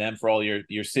 Listen to them for all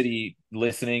your City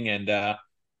listening, and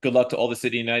good luck to all the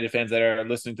City United fans that are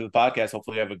listening to the podcast.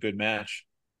 Hopefully, you have a good match.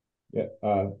 Yeah.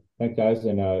 Thanks, guys,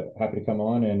 and happy to come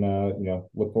on and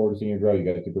look forward to seeing you grow. You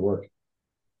guys do good work.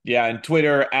 Yeah, and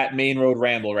Twitter at Maine Road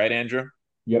Ramble, right, Andrew?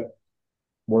 Yep.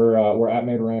 We're at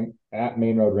Maine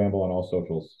Road Ramble on all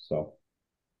socials. So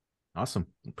Awesome.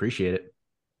 Appreciate it.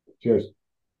 cheers.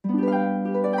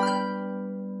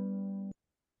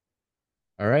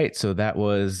 All right. So that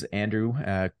was Andrew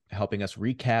helping us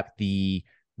recap the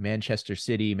Manchester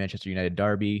City, Manchester United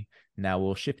derby. Now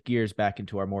we'll shift gears back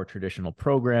into our more traditional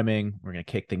programming. We're going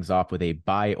to kick things off with a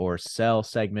buy or sell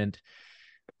segment.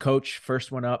 Coach,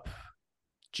 first one up.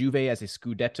 Juve as a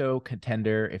Scudetto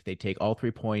contender, if they take all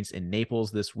 3 points in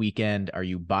Naples this weekend, are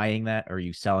you buying that or are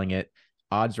you selling it?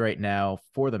 Odds right now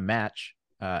for the match,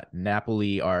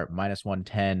 Napoli are minus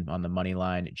 110 on the money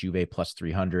line, Juve plus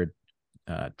 300,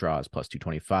 draws plus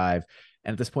 225.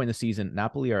 And at this point in the season,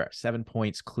 Napoli are 7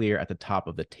 points clear at the top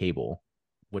of the table.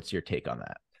 What's your take on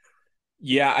that?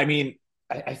 Yeah, I mean,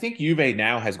 I think Juve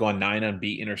now has gone 9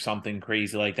 unbeaten or something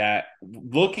crazy like that,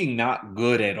 looking not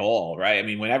good at all, right? I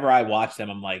mean, whenever I watch them,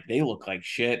 I'm like, they look like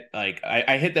shit. Like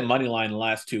I hit the money line the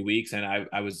last 2 weeks, and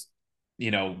I was,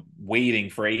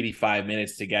 waiting for 85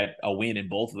 minutes to get a win in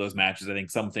both of those matches. I think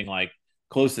something like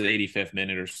close to the 85th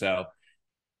minute or so.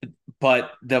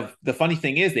 But the funny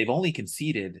thing is, they've only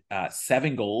conceded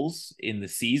 7 goals in the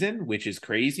season, which is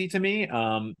crazy to me.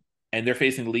 And they're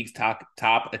facing the league's top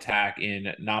attack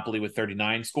in Napoli with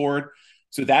 39 scored.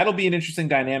 So that'll be an interesting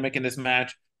dynamic in this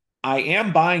match. I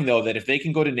am buying, though, that if they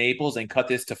can go to Naples and cut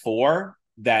this to 4,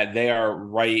 that they are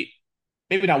right,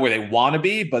 maybe not where they want to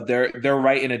be, but they're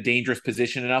right in a dangerous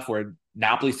position enough where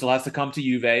Napoli still has to come to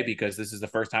Juve because this is the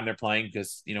first time they're playing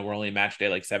because, we're only in match day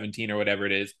like 17 or whatever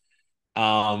it is.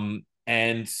 And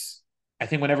I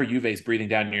think whenever Juve is breathing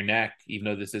down your neck, even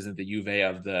though this isn't the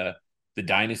Juve of the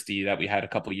dynasty that we had a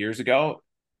couple years ago,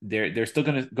 they're still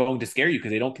going to scare you because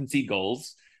they don't concede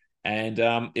goals.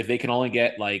 And if they can only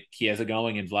get like Chiesa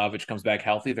going and Vlahovic comes back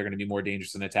healthy, they're going to be more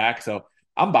dangerous in attack. So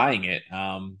I'm buying it.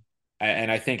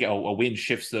 And I think a win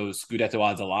shifts those Scudetto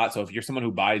odds a lot. So if you're someone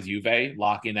who buys Juve,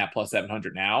 lock in that plus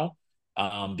 700 now,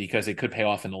 because it could pay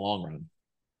off in the long run.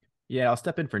 Yeah, I'll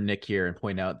step in for Nick here and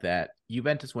point out that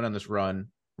Juventus went on this run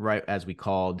right as we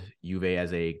called Juve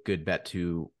as a good bet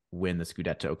to win the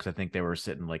Scudetto, because I think they were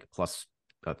sitting like plus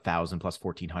 1,000, plus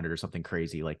 1,400 or something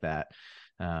crazy like that.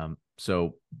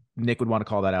 So Nick would want to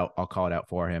call that out. I'll call it out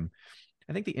for him.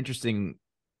 I think the interesting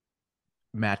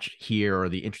match here, or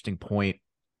the interesting point,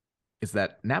 is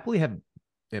that Napoli have,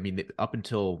 I mean, up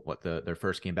until their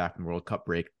first game back from the World Cup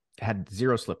break, had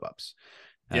 0 slip ups.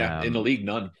 Yeah, in the league,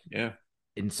 none. Yeah.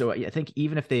 And so I think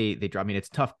even if they drop, I mean, it's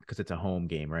tough because it's a home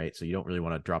game, right? So you don't really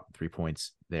want to drop 3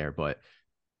 points there, but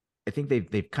I think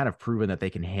they've kind of proven that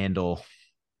they can handle,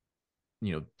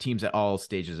 teams at all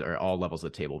stages or all levels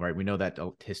of the table, right? We know that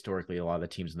historically a lot of the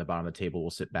teams in the bottom of the table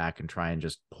will sit back and try and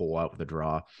just pull out with a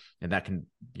draw, and that can,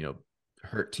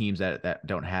 hurt teams that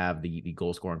don't have the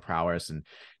goal scoring prowess and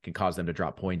can cause them to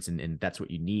drop points. And that's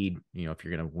what you need, if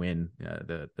you're going to win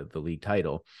the league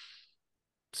title.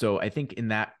 So I think in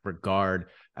that regard,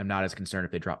 I'm not as concerned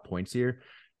if they drop points here.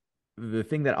 The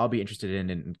thing that I'll be interested in,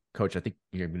 and Coach, I think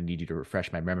you're going to need you to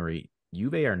refresh my memory.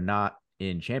 Juve are not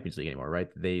in Champions League anymore, right?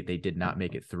 They did not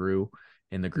make it through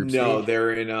in the group stage. No,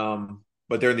 they're in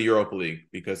but they're in the Europa League,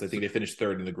 because I think they finished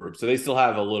 3rd in the group. So they still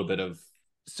have a little bit of.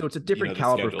 So it's a different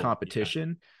caliber of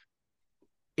competition.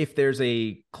 Yeah. If there's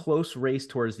a close race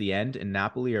towards the end and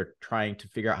Napoli are trying to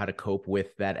figure out how to cope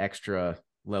with that extra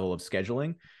level of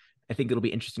scheduling, I think it'll be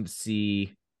interesting to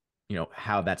see,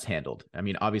 how that's handled. I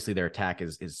mean, obviously their attack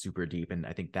is super deep, and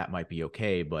I think that might be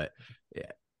okay, but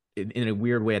in a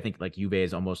weird way, I think like Juve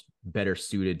is almost better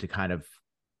suited to kind of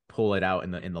pull it out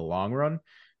in the long run.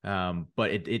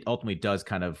 But it ultimately does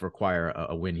kind of require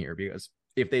a win here, because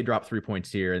if they drop 3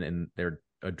 points here and they're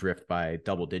adrift by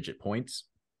double-digit points,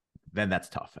 then that's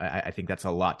tough. I think that's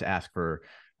a lot to ask for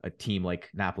a team like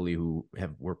Napoli, who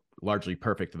were largely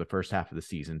perfect for the first half of the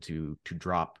season, to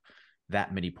drop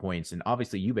that many points. And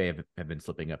obviously Juve have been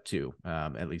slipping up too,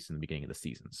 at least in the beginning of the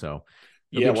season. So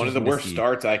yeah, one of the worst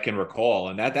starts I can recall.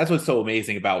 And that's what's so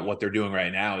amazing about what they're doing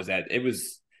right now, is that it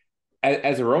was,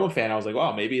 as a Roma fan, I was like,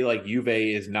 wow, maybe like Juve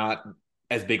is not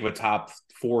as big of a top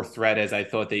 4 threat as I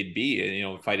thought they'd be,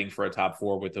 fighting for a top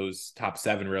 4, with those top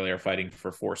 7 really are fighting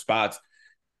for 4 spots.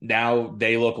 Now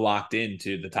they look locked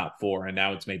into the top 4, and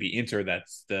now it's maybe Inter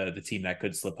that's the team that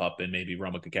could slip up, and maybe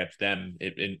Roma could catch them,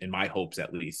 in my hopes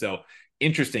at least. So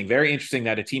interesting, very interesting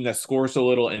that a team that scores so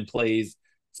little and plays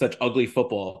such ugly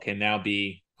football can now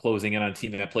be closing in on a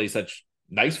team that plays such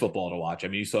nice football to watch. I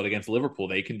mean, you saw it against Liverpool.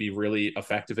 They can be really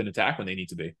effective in attack when they need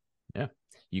to be. Yeah.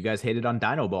 You guys hated on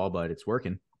Dino Ball, but it's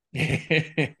working.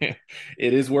 It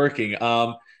is working.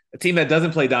 A team that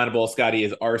doesn't play Dino Ball, Scotty,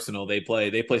 is Arsenal. They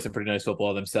play some pretty nice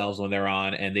football themselves when they're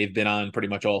on, and they've been on pretty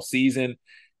much all season.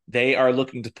 They are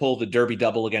looking to pull the Derby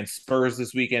double against Spurs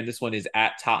this weekend. This one is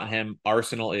at Tottenham.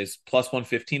 Arsenal is plus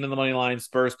 115 on the money line.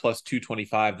 Spurs plus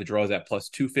 225. The draw is at plus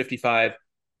 255.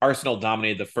 Arsenal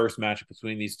dominated the first matchup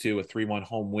between these two, a 3-1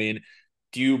 home win.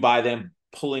 Do you buy them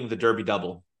pulling the Derby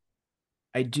double?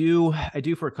 I do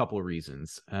for a couple of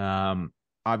reasons.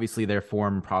 Obviously their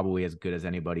form probably as good as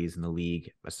anybody's in the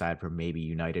league, aside from maybe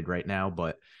United right now,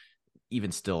 but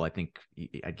even still, I think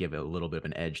I'd give it a little bit of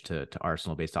an edge to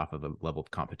Arsenal based off of the level of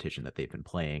competition that they've been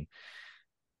playing.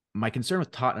 My concern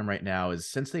with Tottenham right now is,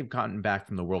 since they've gotten back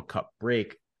from the World Cup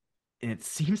break, and it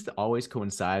seems to always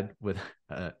coincide with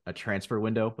a transfer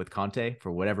window with Conte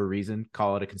for whatever reason,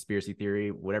 call it a conspiracy theory,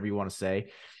 whatever you want to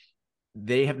say,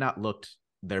 they have not looked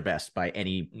their best by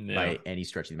any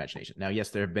stretch of the imagination. Now, yes,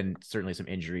 there have been certainly some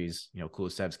injuries.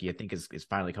 Kulusevski, I think, is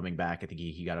finally coming back. I think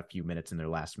he got a few minutes in their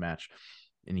last match,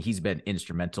 and he's been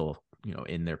instrumental,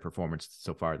 in their performance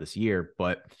so far this year.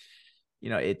 But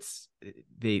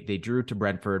they drew to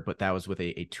Brentford, but that was with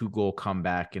a 2-goal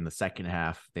comeback in the second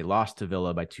half. They lost to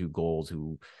Villa by 2 goals.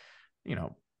 Who,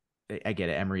 I get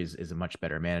it, Emery is a much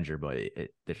better manager, but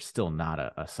they're still not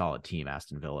a solid team,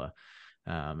 Aston Villa.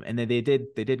 And then they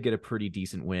did get a pretty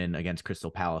decent win against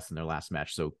Crystal Palace in their last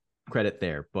match, so credit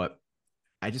there. But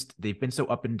they've been so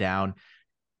up and down.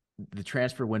 The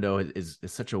transfer window is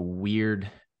such a weird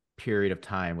period of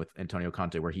time with Antonio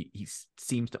Conte, where he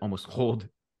seems to almost hold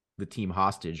the team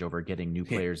hostage over getting new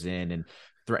players in and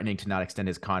threatening to not extend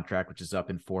his contract, which is up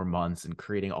in 4 months, and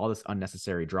creating all this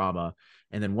unnecessary drama.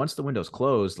 And then once the window's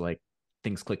closed, like,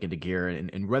 things click into gear,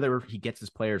 and whether he gets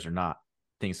his players or not,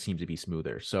 things seem to be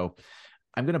smoother. So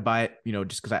I'm going to buy it,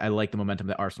 just because I like the momentum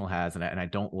that Arsenal has, and I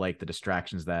don't like the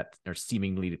distractions that are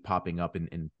seemingly popping up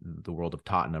in the world of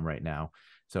Tottenham right now.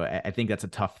 So I think that's a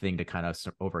tough thing to kind of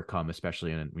overcome,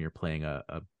 especially when you're playing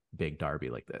a big derby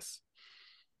like this.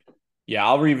 Yeah,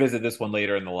 I'll revisit this one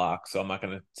later in the lock, so I'm not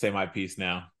going to say my piece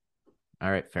now.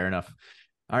 All right, fair enough.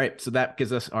 All right, so that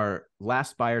gives us our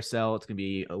last buy or sell. It's going to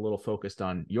be a little focused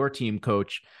on your team,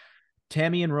 Coach.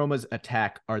 Tammy and Roma's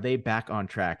attack, are they back on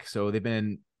track? So they've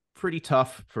been pretty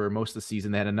tough for most of the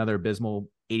season. They had another abysmal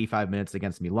 85 minutes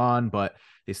against Milan, but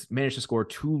they managed to score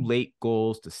 2 late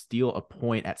goals to steal a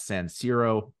point at San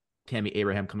Siro. Tammy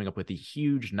Abraham coming up with a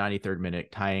huge 93rd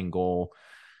minute tying goal.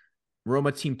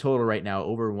 Roma team total right now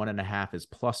over 1.5 is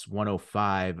plus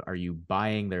 105. Are you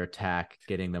buying their attack,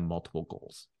 getting them multiple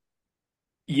goals?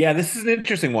 Yeah, this is an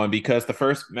interesting one because the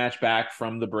first match back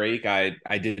from the break, I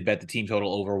did bet the team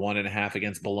total over 1.5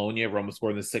 against Bologna. Roma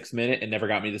scored in the 6th minute and never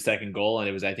got me the second goal. And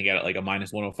it was, I think, at like a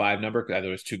minus 105 number because it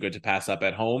was too good to pass up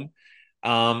at home.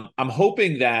 I'm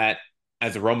hoping that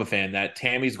as a Roma fan, that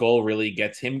Tammy's goal really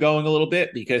gets him going a little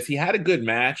bit because he had a good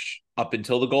match up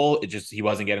until the goal. It just, he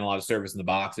wasn't getting a lot of service in the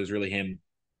box. It was really him,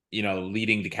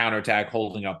 leading the counterattack,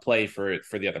 holding up play for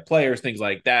the other players, things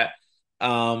like that.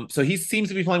 So he seems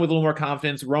to be playing with a little more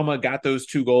confidence. Roma got those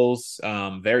 2 goals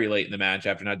very late in the match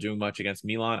after not doing much against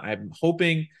Milan. I'm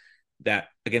hoping that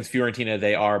against Fiorentina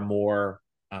they are more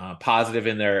positive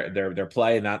in their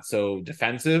play, not so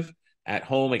defensive at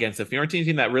home against a Fiorentina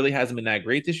team that really hasn't been that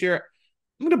great this year.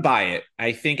 I'm going to buy it.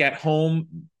 I think at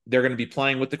home they're going to be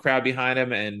playing with the crowd behind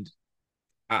them, and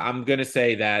I'm going to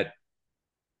say that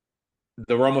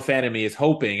the Roma fan in me is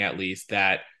hoping at least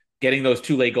that getting those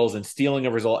 2 late goals and stealing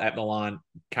a result at Milan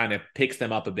kind of picks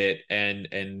them up a bit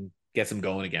and gets them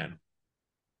going again.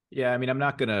 Yeah, I mean, I'm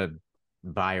not going to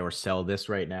buy or sell this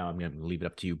right now. I'm going to leave it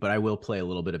up to you, but I will play a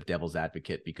little bit of devil's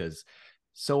advocate because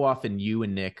so often you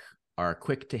and Nick are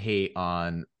quick to hate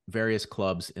on various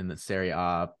clubs in the Serie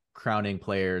A, crowning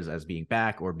players as being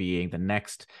back or being the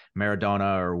next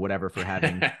Maradona or whatever for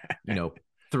having,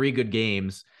 3 good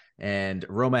games. And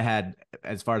Roma had,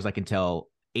 as far as I can tell,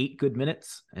 8 good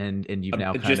minutes, and you've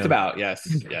now just about yes.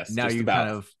 Now just you about. kind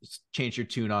of changed your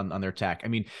tune on their attack. I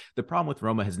mean, the problem with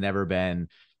Roma has never been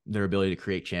their ability to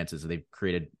create chances. They've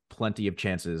created plenty of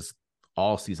chances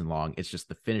all season long. It's just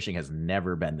the finishing has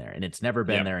never been there, and it's never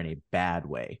been there in a bad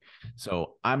way.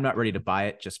 So I'm not ready to buy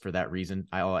it just for that reason.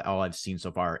 All I've seen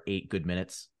so far, 8 good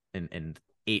minutes and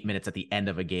 8 minutes at the end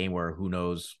of a game where who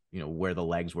knows, where the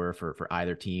legs were for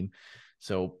either team.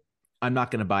 So I'm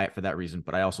not going to buy it for that reason,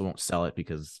 but I also won't sell it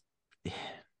because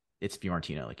it's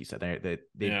Fiorentina, like you said.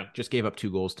 They just gave up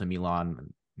 2 goals to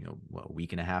Milan, a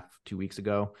week and a half, 2 weeks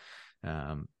ago.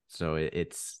 So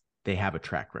they have a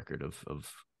track record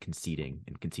of conceding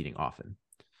often.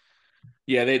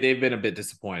 Yeah, they've been a bit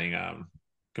disappointing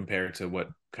compared to what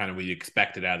kind of we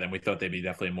expected out of them. We thought they'd be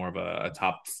definitely more of a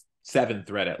top 7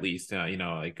 threat at least,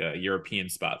 like a European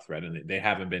spot threat, and they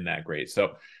haven't been that great.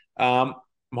 So I'm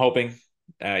hoping.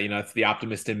 It's the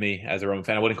optimist in me as a Roma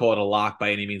fan. I wouldn't call it a lock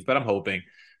by any means, but I'm hoping.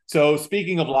 So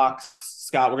speaking of locks,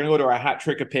 Scott, we're going to go to our hat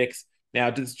trick of picks.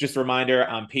 Now, just a reminder,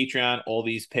 on Patreon, all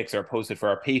these picks are posted for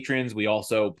our patrons. We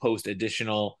also post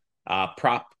additional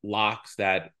prop locks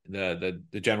that the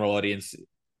general audience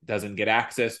doesn't get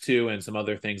access to, and some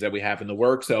other things that we have in the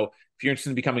work. So if you're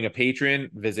interested in becoming a patron,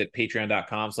 visit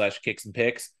patreon.com/kicks and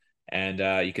picks, and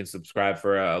you can subscribe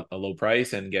for a low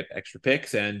price and get extra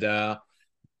picks and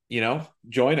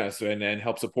join us and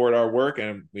help support our work.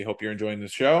 And we hope you're enjoying the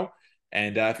show.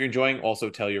 And if you're enjoying, also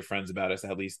tell your friends about us,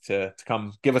 at least to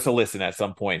come give us a listen at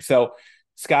some point. So,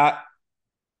 Scott,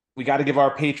 we got to give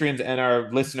our patrons and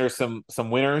our listeners some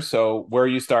winners. So where are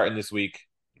you starting this week?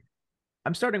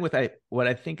 I'm starting with what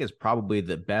I think is probably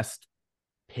the best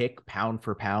pick pound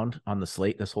for pound on the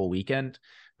slate this whole weekend.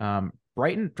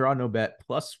 Brighton draw no bet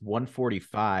plus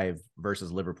 145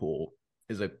 versus Liverpool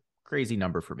is a crazy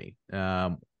number for me.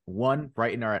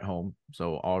 Brighton are at home,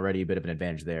 so already a bit of an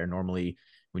advantage there. Normally,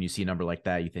 when you see a number like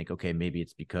that, you think, okay, maybe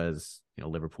it's because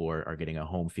Liverpool are getting a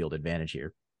home field advantage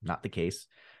here. Not the case.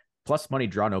 Plus money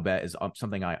draw no bet is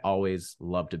something I always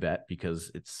love to bet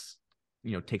because it's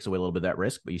takes away a little bit of that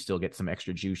risk, but you still get some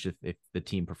extra juice if the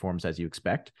team performs as you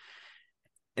expect.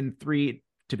 And 3,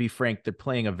 to be frank, they're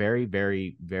playing a very,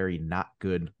 very, very not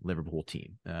good Liverpool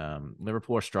team.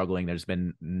 Liverpool are struggling. There's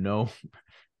been no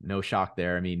shock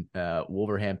there. I mean,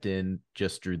 Wolverhampton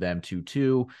just drew them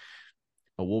 2-2.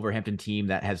 A Wolverhampton team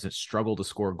that has struggled to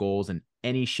score goals in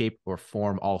any shape or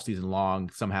form all season long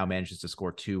somehow manages to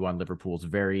score 2 on Liverpool's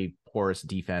very porous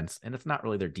defense. And it's not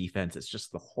really their defense. It's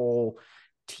just the whole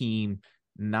team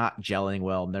not gelling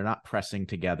well. They're not pressing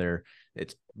together.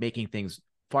 It's making things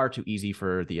far too easy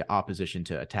for the opposition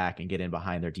to attack and get in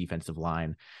behind their defensive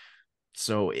line.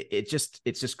 So it's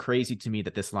just crazy to me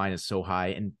that this line is so high,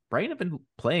 and Brighton have been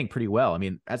playing pretty well. I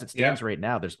mean, as it stands right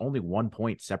now, there's only 1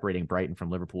 point separating Brighton from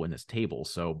Liverpool in this table.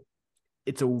 So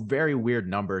it's a very weird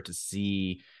number to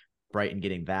see Brighton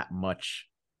getting that much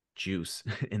juice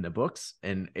in the books.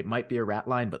 And it might be a rat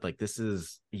line, but like,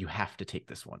 you have to take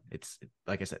this one. It's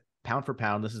like I said, pound for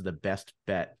pound, this is the best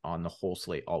bet on the whole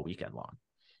slate all weekend long.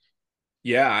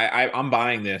 Yeah, I'm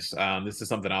buying this. This is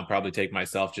something I'll probably take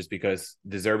myself just because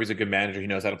De Zerbi's a good manager. He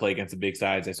knows how to play against the big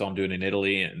sides. I saw him doing it in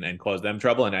Italy and cause them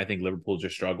trouble. And I think Liverpool's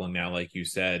just struggling now, like you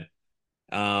said.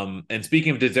 And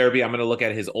speaking of De Zerbi, I'm going to look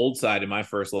at his old side in my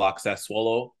first lock,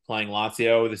 Sassuolo playing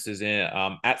Lazio. This is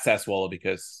at Sassuolo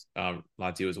because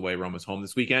Lazio is away, Roma's home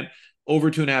this weekend.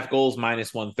 Over 2.5 goals,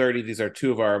 minus 130. These are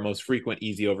two of our most frequent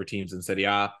easy over teams in Serie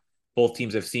A. Both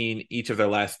teams have seen each of their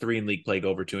last 3 in league play go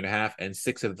over 2.5, and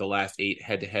 6 of the last 8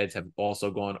 head-to-heads have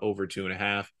also gone over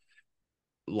 2.5.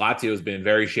 Lazio has been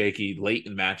very shaky late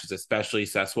in matches, especially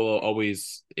Sassuolo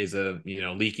always is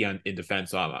leaky in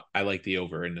defense. So I like the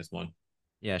over in this one.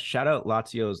 Yeah, shout out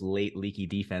Lazio's late leaky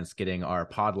defense getting our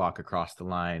podlock across the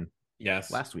line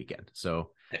last weekend.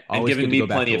 So and giving me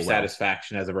plenty of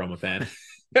satisfaction as a Roma fan.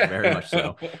 Very much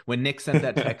so. When Nick sent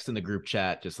that text in the group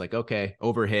chat, just like, okay,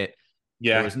 overhit.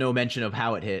 Yeah. There was no mention of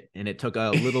how it hit, and it took a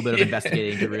little bit of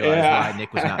investigating to realize why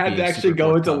Nick was not being I had to actually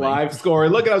go into live score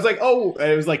and look, and I was like, oh,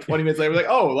 and it was like 20 minutes later, I was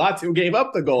like, oh, Lazio gave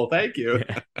up the goal. Thank you.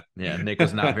 Yeah, Nick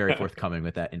was not very forthcoming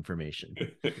with that information.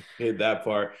 In that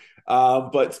part.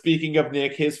 But speaking of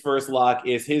Nick, his first lock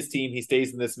is his team. He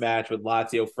stays in this match with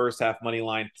Lazio first half money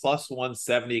line plus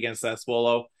 170 against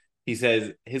Sassuolo. He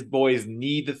says his boys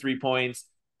need the 3 points.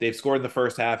 They've scored in the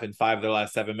first half in 5 of their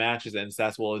last 7 matches, and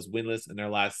Sassuolo is winless in their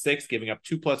last 6, giving up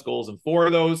 2+ goals in 4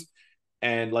 of those.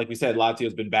 And like we said,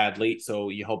 Lazio's been bad late, so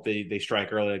you hope they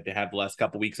strike early like they had the last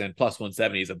couple weeks, and plus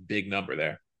 170 is a big number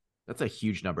there. That's a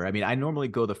huge number. I mean, I normally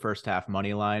go the first half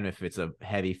money line if it's a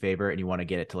heavy favorite and you want to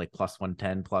get it to like plus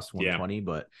 110, plus 120,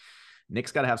 but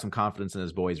Nick's got to have some confidence in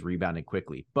his boys rebounding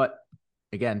quickly. But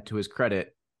again, to his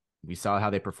credit, we saw how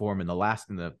they perform in the last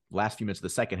few minutes of the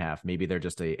second half. Maybe they're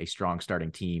just a strong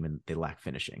starting team and they lack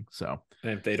finishing. So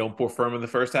and if they don't perform in the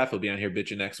first half, he'll be on here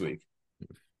bitching next week.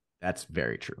 That's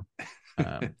very true.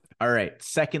 All right.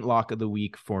 Second lock of the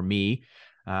week for me.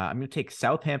 I'm going to take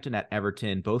Southampton at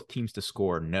Everton, both teams to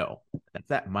score no. That's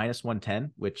that minus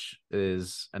 110, which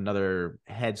is another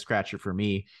head scratcher for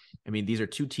me. I mean, these are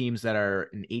two teams that are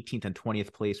in 18th and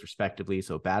 20th place respectively.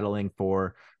 So battling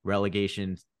for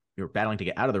relegation. You're battling to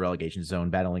get out of the relegation zone,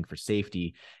 battling for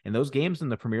safety. And those games in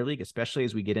the Premier League, especially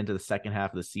as we get into the second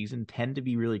half of the season, tend to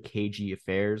be really cagey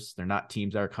affairs. They're not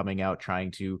teams that are coming out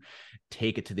trying to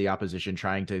take it to the opposition,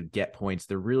 trying to get points.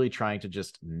 They're really trying to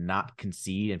just not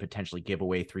concede and potentially give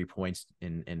away 3 points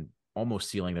and almost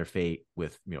sealing their fate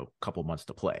with, a couple months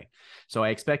to play. So I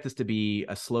expect this to be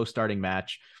a slow starting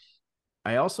match.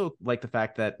 I also like the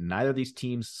fact that neither of these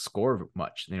teams score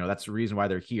much. That's the reason why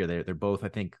they're here. They're both, I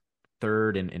think,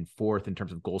 third and fourth in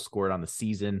terms of goals scored on the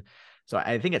season. So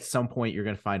I think at some point you're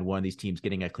going to find one of these teams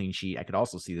getting a clean sheet. I could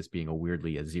also see this being a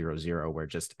 0-0 where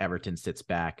just Everton sits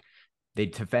back. They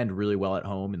defend really well at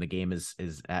home and the game is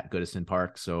at Goodison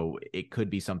Park. So it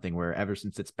could be something where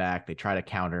Everton sits back. They try to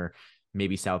counter.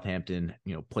 Maybe Southampton,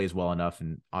 plays well enough.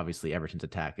 And obviously Everton's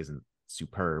attack isn't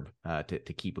superb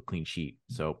to keep a clean sheet.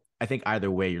 So I think either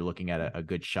way, you're looking at a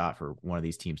good shot for one of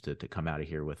these teams to come out of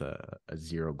here with a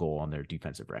 0 goal on their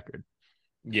defensive record.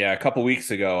 Yeah, a couple weeks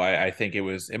ago, I think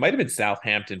it might have been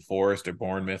Southampton, Forest, or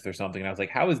Bournemouth or something. And I was like,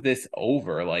 how is this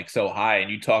over like so high? And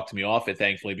you talked me off it,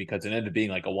 thankfully, because it ended up being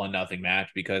like a 1-0 match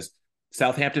because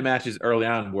Southampton matches early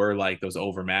on were like those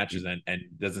over matches and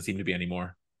doesn't seem to be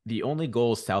anymore. The only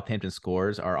goals Southampton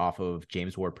scores are off of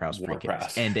James Ward-Prowse free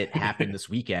kicks. And it happened this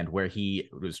weekend where he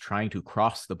was trying to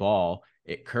cross the ball.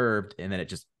 It curved and then it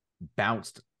just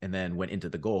bounced and then went into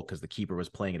the goal because the keeper was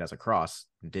playing it as a cross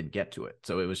and didn't get to it.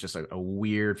 So it was just a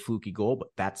weird fluky goal, but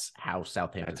that's how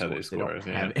Southampton scores. They don't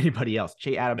have anybody else.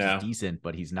 Che Adams is decent,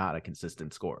 but he's not a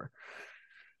consistent scorer.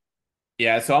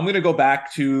 Yeah, so I'm going to go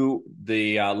back to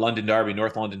the London Derby,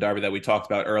 North London Derby that we talked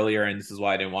about earlier, and this is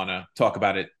why I didn't want to talk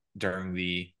about it during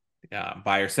the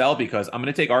buy or sell because I'm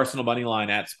going to take Arsenal money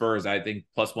line at Spurs. I think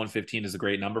plus 115 is a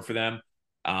great number for them.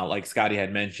 Like Scotty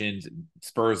had mentioned,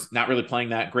 Spurs not really playing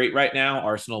that great right now.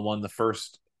 Arsenal won the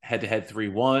first head-to-head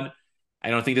 3-1. I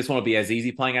don't think this one will be as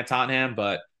easy playing at Tottenham,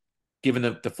 but given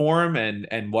the form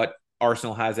and what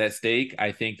Arsenal has at stake,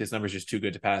 I think this number is just too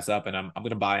good to pass up, and I'm going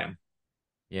to buy him.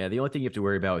 Yeah, the only thing you have to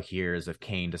worry about here is if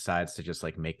Kane decides to just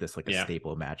like make this like a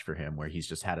staple match for him where he's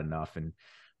just had enough and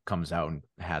comes out and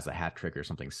has a hat trick or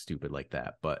something stupid like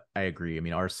that. But I agree. I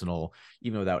mean, Arsenal,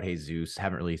 even without Jesus,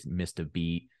 haven't really missed a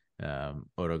beat.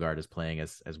 Odegaard is playing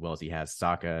as well as he has.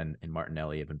 Saka and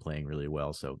Martinelli have been playing really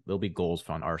well. So there'll be goals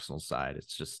on Arsenal's side.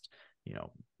 It's just,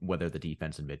 whether the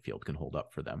defense and midfield can hold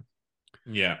up for them.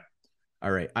 Yeah.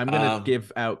 All right. I'm going to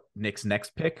give out Nick's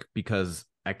next pick because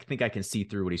I think I can see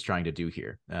through what he's trying to do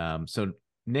here. So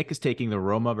Nick is taking the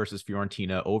Roma versus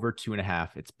Fiorentina over 2.5.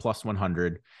 It's plus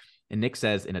 100. And Nick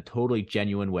says in a totally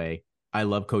genuine way, I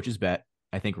love Coach's bet.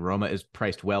 I think Roma is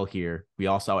priced well here. We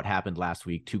all saw what happened last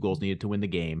week. 2 goals needed to win the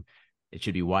game. It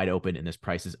should be wide open, and this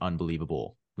price is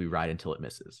unbelievable. We ride until it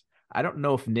misses. I don't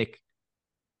know if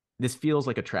this feels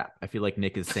like a trap. I feel like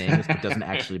Nick is saying this, but doesn't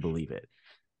actually believe it.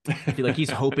 I feel like he's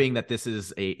hoping that this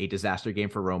is a disaster game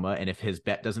for Roma, and if his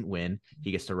bet doesn't win,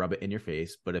 he gets to rub it in your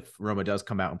face. But if Roma does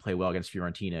come out and play well against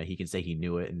Fiorentina, he can say he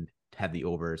knew it and had the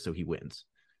over, so he wins.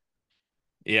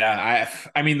 Yeah,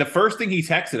 I mean, the first thing he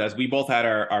texted us, we both had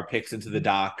our picks into the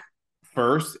doc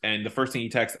first, and the first thing he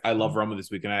texted, I love Roma this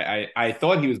week, and I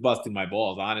thought he was busting my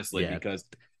balls, honestly, because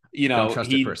don't trust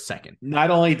he it for a second.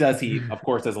 Not only does he, of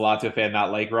course, as a Lazio fan,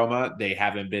 not like Roma, they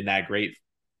haven't been that great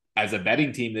as a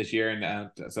betting team this year,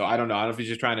 and so I don't know if he's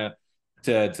just trying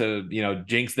to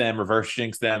jinx them, reverse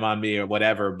jinx them on me or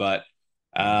whatever, but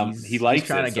he likes he's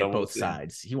trying to get so both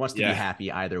sides. He wants to be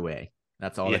happy either way.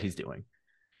 That's all that he's doing.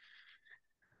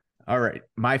 All right.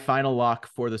 My final lock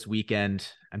for this weekend,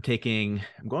 I'm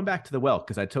going back to the Well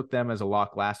because I took them as a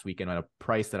lock last weekend at a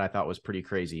price that I thought was pretty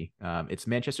crazy. It's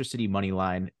Manchester City money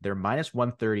line. They're minus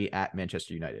 130 at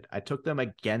Manchester United. I took them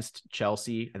against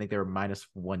Chelsea. I think they were minus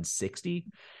 160,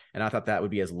 and I thought that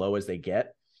would be as low as they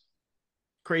get.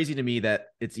 Crazy to me that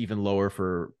it's even lower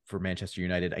for Manchester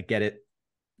United. I get it.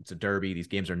 It's a derby. These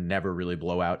games are never really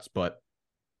blowouts, but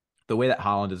the way that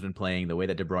Haaland has been playing, the way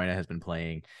that De Bruyne has been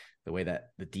playing, the way that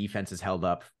the defense is held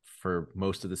up for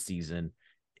most of the season,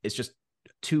 it's just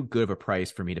too good of a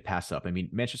price for me to pass up. I mean,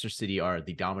 Manchester City are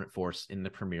the dominant force in the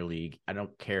Premier League. I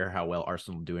don't care how well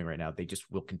Arsenal are doing right now. They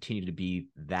just will continue to be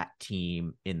that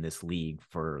team in this league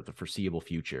for the foreseeable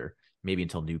future, maybe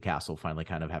until Newcastle finally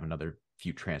kind of have another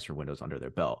few transfer windows under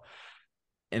their belt.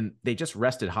 And they just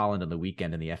rested Haaland on the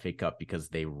weekend in the FA Cup because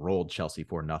they rolled Chelsea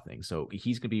 4-0. So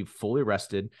he's going to be fully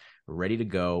rested, ready to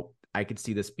go. I could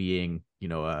see this being,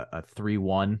 a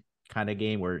 3-1 kind of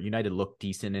game where United look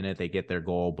decent in it. They get their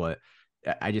goal, but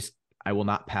I will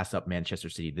not pass up Manchester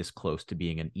City this close to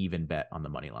being an even bet on the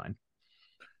money line.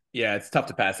 Yeah, it's tough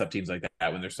to pass up teams like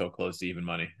that when they're so close to even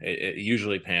money. It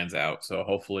usually pans out. So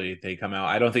hopefully they come out.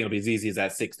 I don't think it'll be as easy as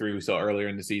that 6-3 we saw earlier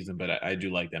in the season, but I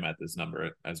do like them at this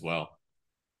number as well.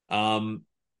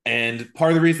 And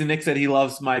part of the reason Nick said he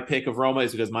loves my pick of Roma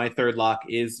is because my third lock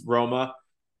is Roma.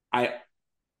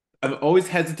 I'm always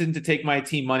hesitant to take my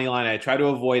team money line. I try to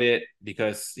avoid it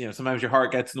because, sometimes your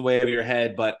heart gets in the way of your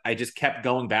head, but I just kept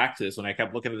going back to this when I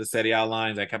kept looking at the Serie A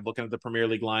lines. I kept looking at the Premier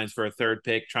League lines for a third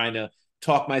pick, trying to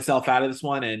talk myself out of this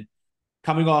one, and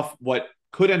coming off what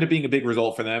could end up being a big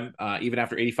result for them, even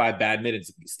after 85 bad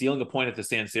minutes, stealing a point at the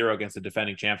San Siro against the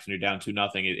defending champs when you're down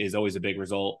 2-0 is always a big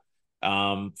result.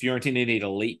 Fiorentina needed a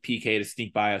late PK to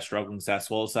sneak by a struggling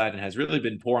Sassuolo side and has really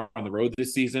been poor on the road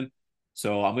this season.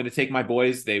 So I'm going to take my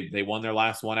boys. They won their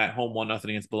last one at home, 1-0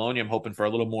 against Bologna. I'm hoping for a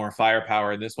little more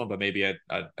firepower in this one, but maybe a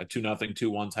 2-0,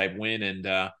 2-1 type win.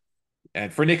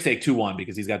 And for Nick's sake, 2-1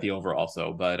 because he's got the over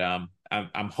also. But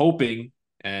I'm hoping,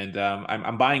 and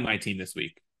I'm buying my team this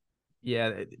week.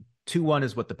 Yeah, 2-1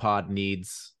 is what the pod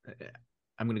needs.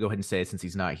 I'm going to go ahead and say, since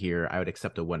he's not here, I would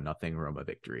accept a 1-0 Roma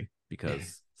victory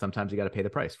because sometimes you got to pay the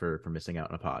price for missing out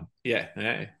on a pod.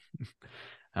 Yeah.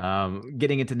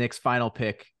 Getting into Nick's final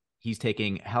pick. He's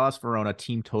taking Hellas Verona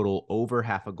team total over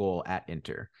half a goal at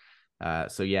Inter.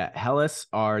 Hellas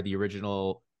are the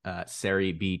original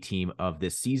Serie B team of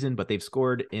this season, but they've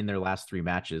scored in their last 3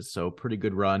 matches. So pretty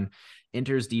good run.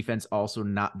 Inter's defense also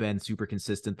not been super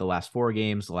consistent the last 4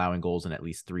 games, allowing goals in at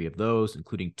least 3 of those,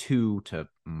 including 2 to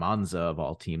Monza of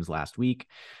all teams last week.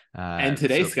 And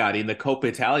today, Scotty, in the Coppa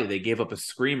Italia, they gave up a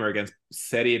screamer against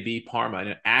Serie B Parma,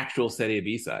 an actual Serie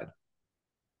B side.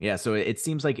 Yeah, so it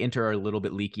seems like Inter are a little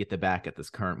bit leaky at the back at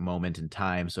this current moment in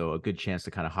time, so a good chance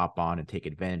to kind of hop on and take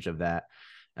advantage of that.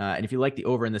 And if you like the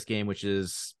over in this game, which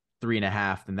is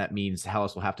 3.5, then that means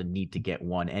Hellas will have to need to get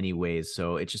 1 anyways.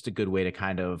 So it's just a good way to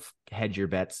kind of hedge your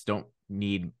bets. Don't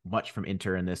need much from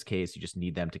Inter in this case. You just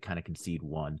need them to kind of concede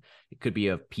 1. It could be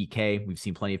a PK. We've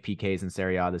seen plenty of PKs in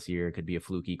Serie A this year. It could be a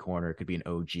fluky corner. It could be an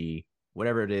OG.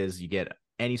 Whatever it is, you get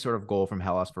any sort of goal from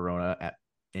Hellas Verona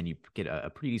and you get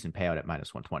a pretty decent payout at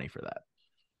minus 120 for that.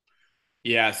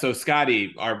 Yeah. So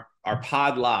Scotty, our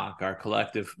pod lock, our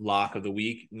collective lock of the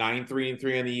week,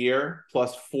 9-3-3 on the year,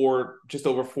 plus 4, just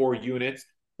over 4 units.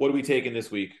 What are we taking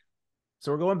this week?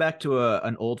 So we're going back to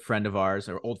an old friend of ours,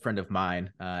 or old friend of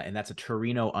mine, and that's a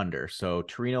Torino under. So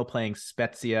Torino playing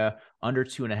Spezia under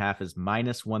 2.5 is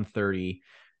 -130.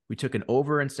 We took an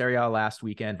over in Serie A last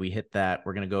weekend. We hit that.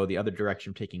 We're going to go the other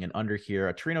direction, taking an under here.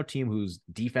 A Torino team who's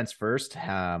defense first,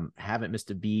 haven't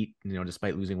missed a beat,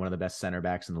 despite losing one of the best center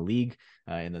backs in the league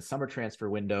in the summer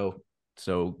transfer window.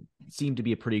 So seemed to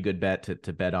be a pretty good bet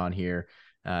to bet on here.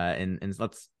 And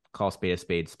let's call spade a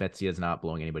spade. Spezia is not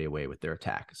blowing anybody away with their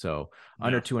attack. So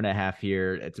under 2.5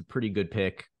 here, it's a pretty good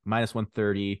pick.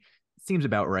 -130 seems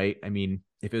about right. I mean,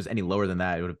 if it was any lower than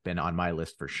that, it would have been on my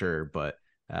list for sure. But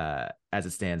as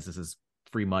it stands, this is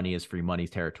free money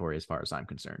territory as far as I'm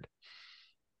concerned.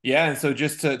 Yeah, and so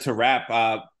just to wrap,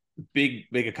 big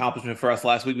accomplishment for us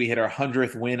last week. We hit our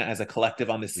 100th win as a collective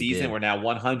on the season. We're now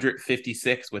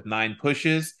 156 with 9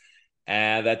 pushes,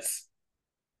 and that's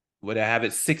what I have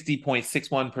it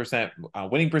 60.61%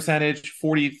 winning percentage,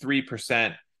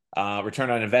 43%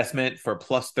 return on investment for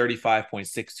plus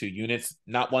 35.62 units.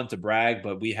 Not one to brag,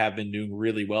 but we have been doing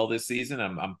really well this season.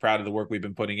 I'm proud of the work we've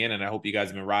been putting in, and I hope you guys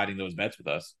have been riding those bets with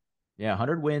us. Yeah,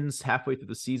 100 wins halfway through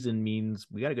the season means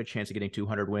we got a good chance of getting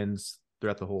 200 wins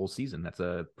throughout the whole season. That's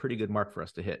a pretty good mark for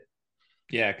us to hit.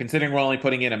 Yeah, considering we're only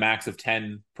putting in a max of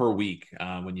 10 per week,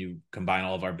 when you combine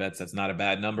all of our bets, that's not a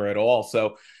bad number at all.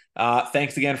 So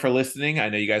thanks again for listening. I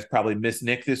know you guys probably missed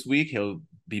Nick this week. He'll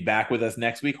be back with us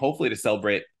next week, hopefully to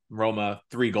celebrate Roma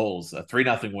 3 goals, a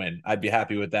 3-0 win. I'd be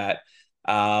happy with that.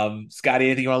 Scotty,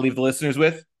 anything you want to leave the listeners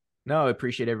with? No, I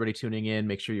appreciate everybody tuning in.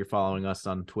 Make sure you're following us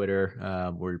on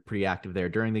Twitter. We're pretty active there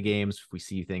during the games. If we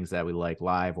see things that we like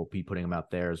live, we'll be putting them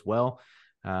out there as well.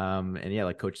 And yeah,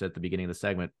 like Coach said at the beginning of the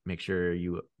segment, make sure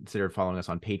you consider following us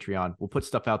on Patreon. We'll put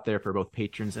stuff out there for both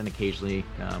patrons and occasionally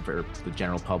for the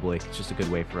general public. It's just a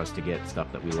good way for us to get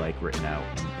stuff that we like written out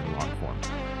in long form.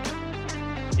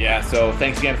 Yeah, so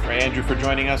thanks again for Andrew for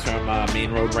joining us from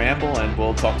Maine Road Ramble, and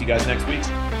we'll talk to you guys next week.